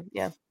next two.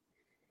 Yeah.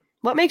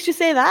 What makes you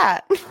say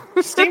that?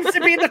 Seems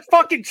to be the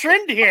fucking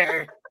trend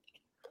here.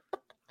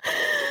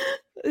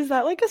 Is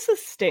that like a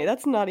sustain?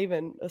 That's not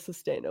even a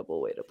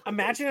sustainable way to play.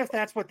 Imagine if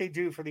that's what they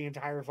do for the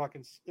entire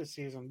fucking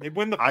season. They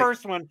win the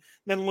first one,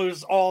 then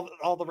lose all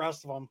the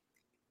rest of them.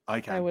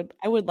 I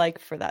would like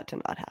for that to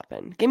not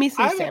happen. Give me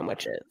some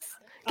sandwiches.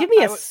 Give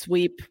me a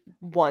sweep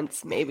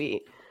once,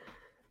 maybe.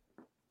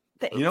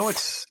 Thanks. You know,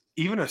 it's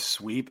even a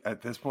sweep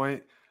at this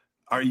point.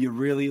 Are you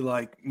really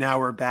like, now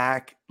we're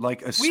back?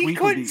 Like a sweep? We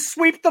couldn't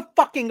sweep the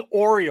fucking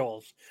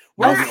Orioles.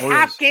 We're a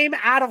half game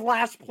out of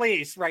last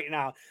place right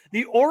now.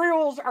 The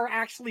Orioles are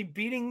actually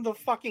beating the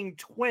fucking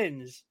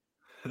Twins.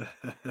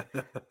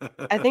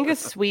 I think a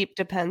sweep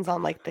depends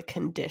on like the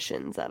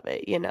conditions of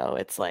it. You know,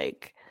 it's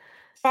like,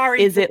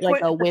 is it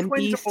like a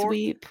wimpy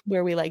sweep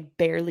where we like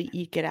barely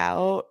eke it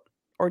out?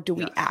 Or do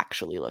we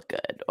actually look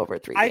good over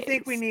 3 games? I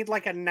think we need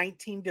like a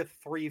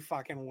 19-3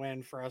 fucking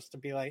win for us to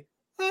be like,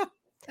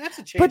 that's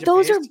a change. But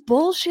those are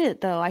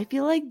bullshit, though. I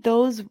feel like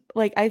those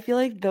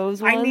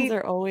ones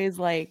are always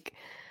like,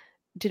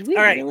 did we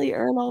really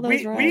earn all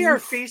those runs? We are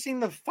facing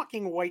the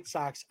fucking White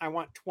Sox. I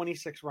want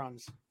 26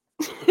 runs.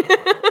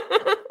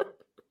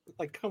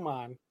 Like, come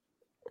on.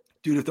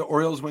 Dude, if the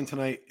Orioles win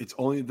tonight, it's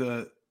only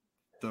the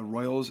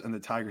Royals and the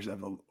Tigers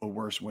have a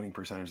worse winning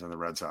percentage than the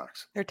Red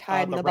Sox. They're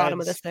tied in the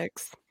bottom of the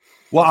six.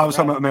 Well, I was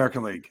talking about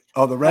American League.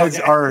 Oh, the Reds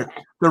are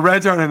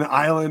on an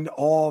island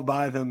all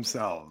by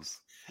themselves.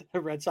 The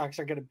Red Sox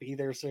are going to be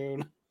there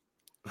soon.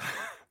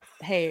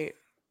 Hey,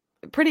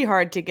 pretty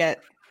hard to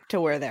get to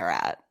where they're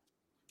at.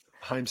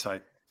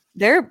 Hindsight.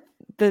 The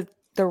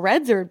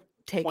Reds are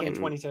taking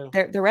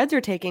 2022. The Reds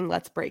are taking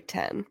let's break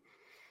 10.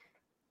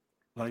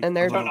 Like, and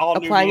they're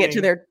applying it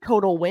to their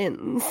total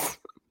wins.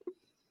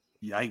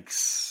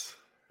 Yikes.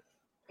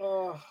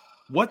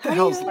 What the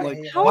hell's like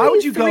why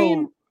would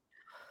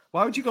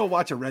you go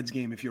watch a Reds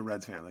game if you're a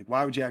Reds fan? Like,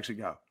 why would you actually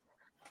go?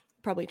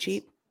 Probably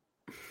cheap.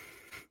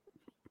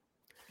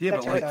 Yeah,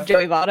 but like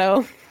Joey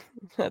Votto.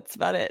 That's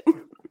about it.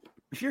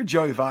 If you're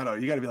Joey Votto,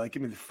 you got to be like,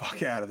 get me the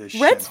fuck out of this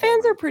shit. Reds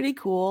fans are pretty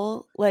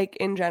cool. Like,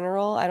 in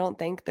general, I don't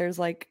think there's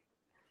like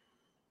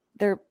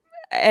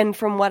and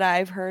from what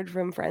I've heard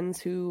from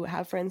friends who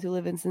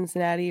live in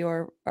Cincinnati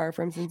or are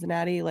from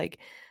Cincinnati, like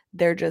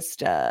they're just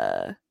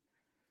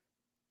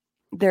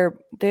they're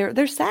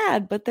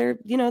sad, but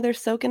they're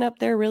soaking up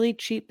their really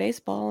cheap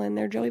baseball and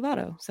their Joey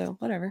Votto. So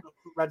whatever.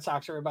 Red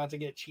Sox are about to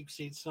get cheap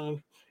seats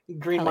soon.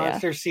 Green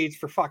Monster seats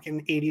for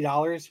fucking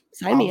 $80.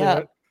 Sign me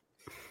up.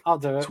 I'll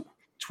do it.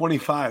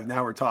 25.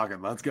 Now we're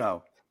talking. Let's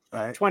go. All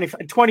right.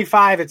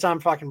 25. It's on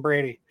fucking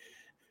Brady.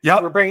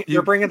 Yep.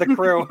 You're bringing the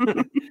crew.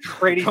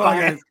 Brady. Come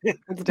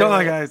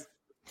on, guys.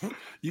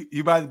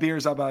 You buy the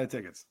beers. I'll buy the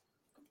tickets.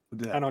 We'll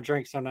do that. I don't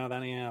drink, so no,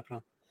 that ain't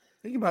happening.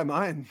 You can buy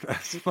mine.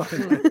 That's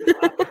fine.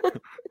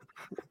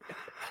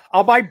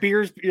 I'll buy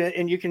beers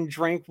and you can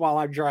drink while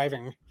I'm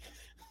driving.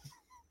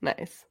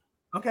 Nice.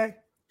 Okay.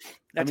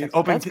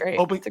 open That's great.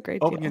 open That's a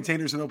great open deal.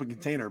 container's an open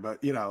container,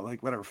 but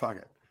like whatever, fuck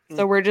it.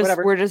 So we're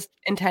just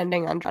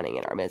intending on drowning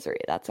in our misery.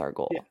 That's our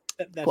goal.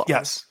 Cool.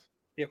 Yes.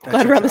 Yep.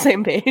 Glad we're on the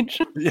same page.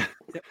 Yeah.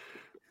 Yep.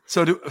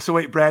 So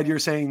wait, Brad, you're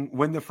saying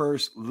win the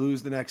first,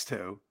 lose the next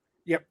two.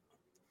 Yep.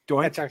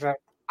 Doink? That checks out.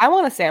 I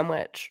want a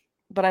sandwich,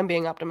 but I'm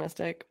being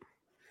optimistic.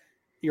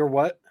 You're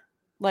what?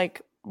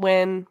 Like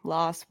win,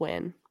 loss,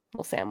 win.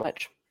 We'll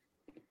sandwich.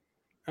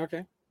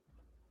 Okay.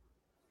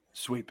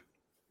 Sweep.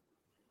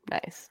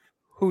 Nice.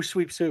 Who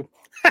sweeps who?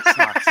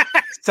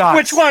 Socks.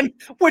 Which one?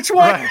 Which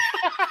one? Right.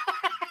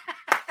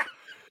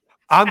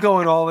 I'm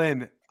going all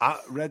in.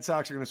 Red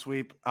Sox are going to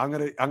sweep. I'm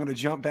gonna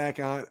jump back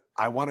on.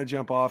 I want to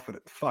jump off,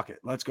 but fuck it.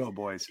 Let's go,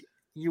 boys.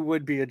 You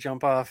would be a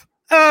jump off.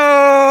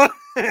 Oh,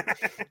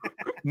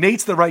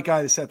 Nate's the right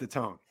guy to set the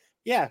tone.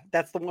 Yeah,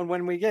 that's the one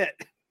when we get.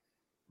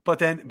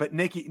 But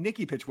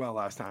Nicky pitched well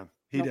last time.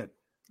 He did.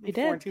 He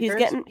did.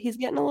 He's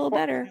getting a little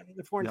better.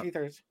 The 4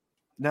 2/3.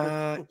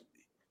 Nah,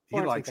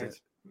 he likes it.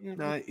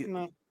 Nah,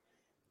 it'll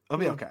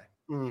be okay.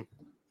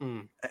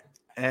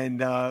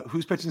 And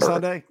who's pitching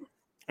Sunday?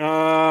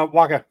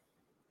 Waka.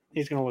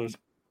 He's gonna lose.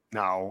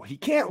 No, he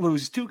can't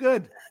lose. He's too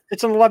good.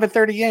 It's an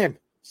 11:30 game,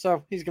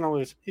 so he's gonna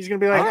lose. He's gonna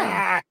be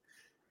like,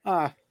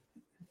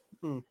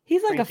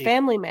 He's like a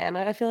family man.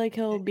 I feel like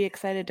he'll be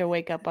excited to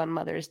wake up on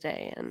Mother's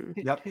Day and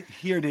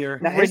here, dear,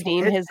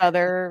 redeem his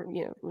other.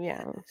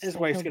 His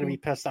wife's gonna be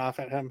pissed off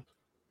at him.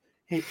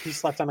 He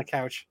slept on the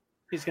couch.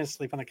 He's gonna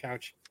sleep on the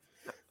couch.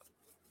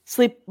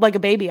 Sleep like a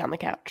baby on the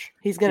couch.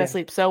 He's gonna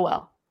sleep so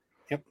well.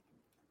 Yep.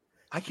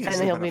 I can't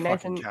sleep on a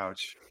fucking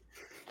couch.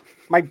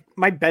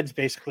 My bed's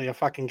basically a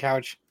fucking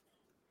couch.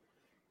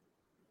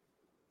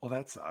 Well,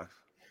 that sucks.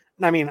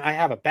 I mean, I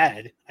have a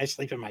bed. I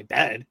sleep in my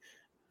bed.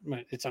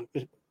 It's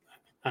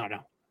I don't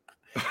know.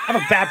 I have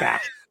a bad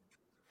back.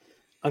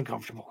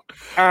 Uncomfortable.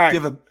 All right.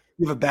 You have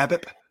a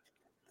BABIP?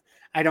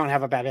 I don't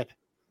have a BABIP.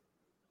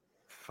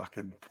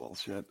 Fucking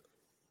bullshit.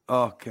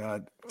 Oh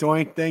God.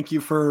 Doink, thank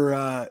you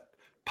for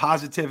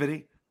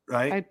positivity.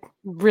 Right? I'm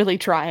really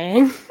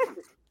trying.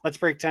 Let's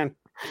break 10.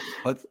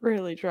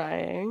 Really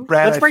trying.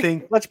 Brad,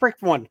 let's break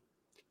 1.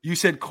 You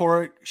said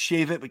Cora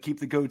shave it, but keep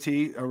the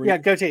goatee. Yeah,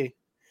 goatee.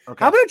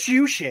 Okay. How about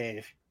you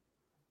shave?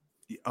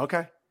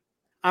 Okay.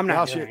 I'm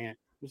not doing it.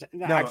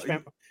 No,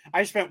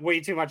 I spent way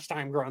too much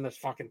time growing this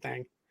fucking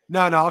thing.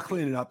 No, I'll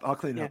clean it up.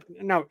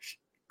 No,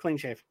 clean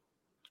shave.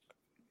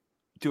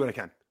 Do what I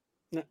can.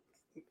 No,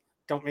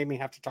 don't make me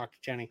have to talk to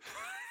Jenny.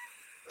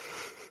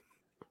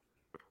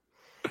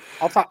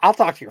 I'll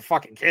talk to your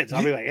fucking kids.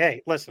 I'll be like,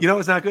 hey, listen. You know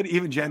what's not good?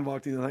 Even Jen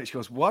walked in the night. She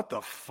goes, "What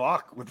the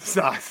fuck with the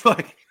socks?"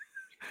 Like,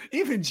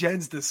 even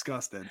Jen's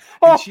disgusted.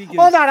 Oh,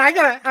 hold on.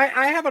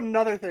 I have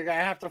another thing I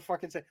have to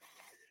fucking say.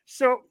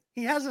 So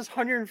he has this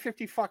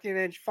 150 fucking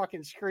inch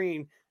fucking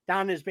screen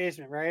down in his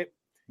basement, right?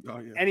 Oh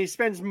yeah. And he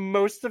spends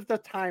most of the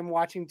time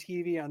watching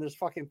TV on this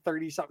fucking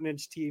 30 something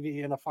inch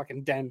TV in a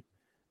fucking den.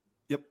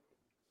 Yep.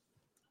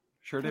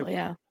 Sure do. Oh,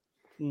 yeah.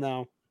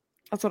 No.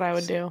 That's what I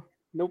would do.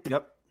 Nope.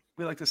 Yep.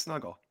 We like to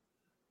snuggle.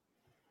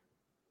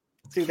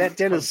 Dude, that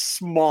den is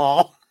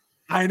small.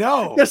 I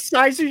know. The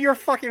size of your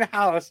fucking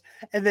house.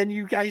 And then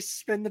you guys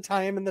spend the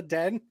time in the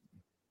den.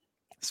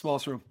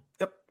 Smallest room.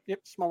 Yep. Yep.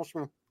 Smallest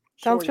room.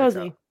 Sounds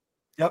cozy.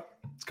 Yep.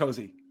 It's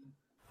cozy.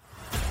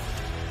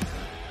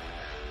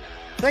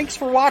 Thanks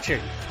for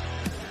watching.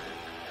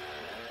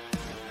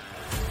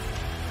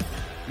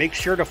 Make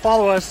sure to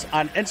follow us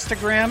on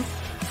Instagram,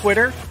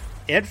 Twitter,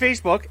 and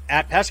Facebook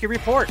at Pesky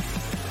Report.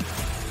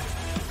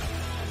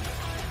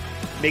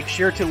 Make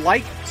sure to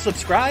like,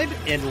 subscribe,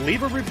 and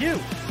leave a review.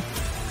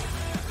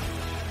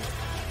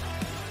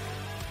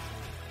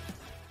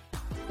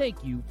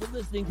 Thank you for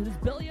listening to this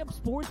Belly Up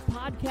Sports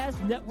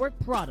Podcast Network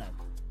product.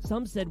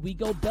 Some said we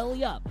go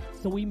belly up,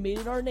 so we made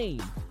it our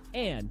name,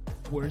 and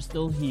we're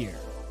still here.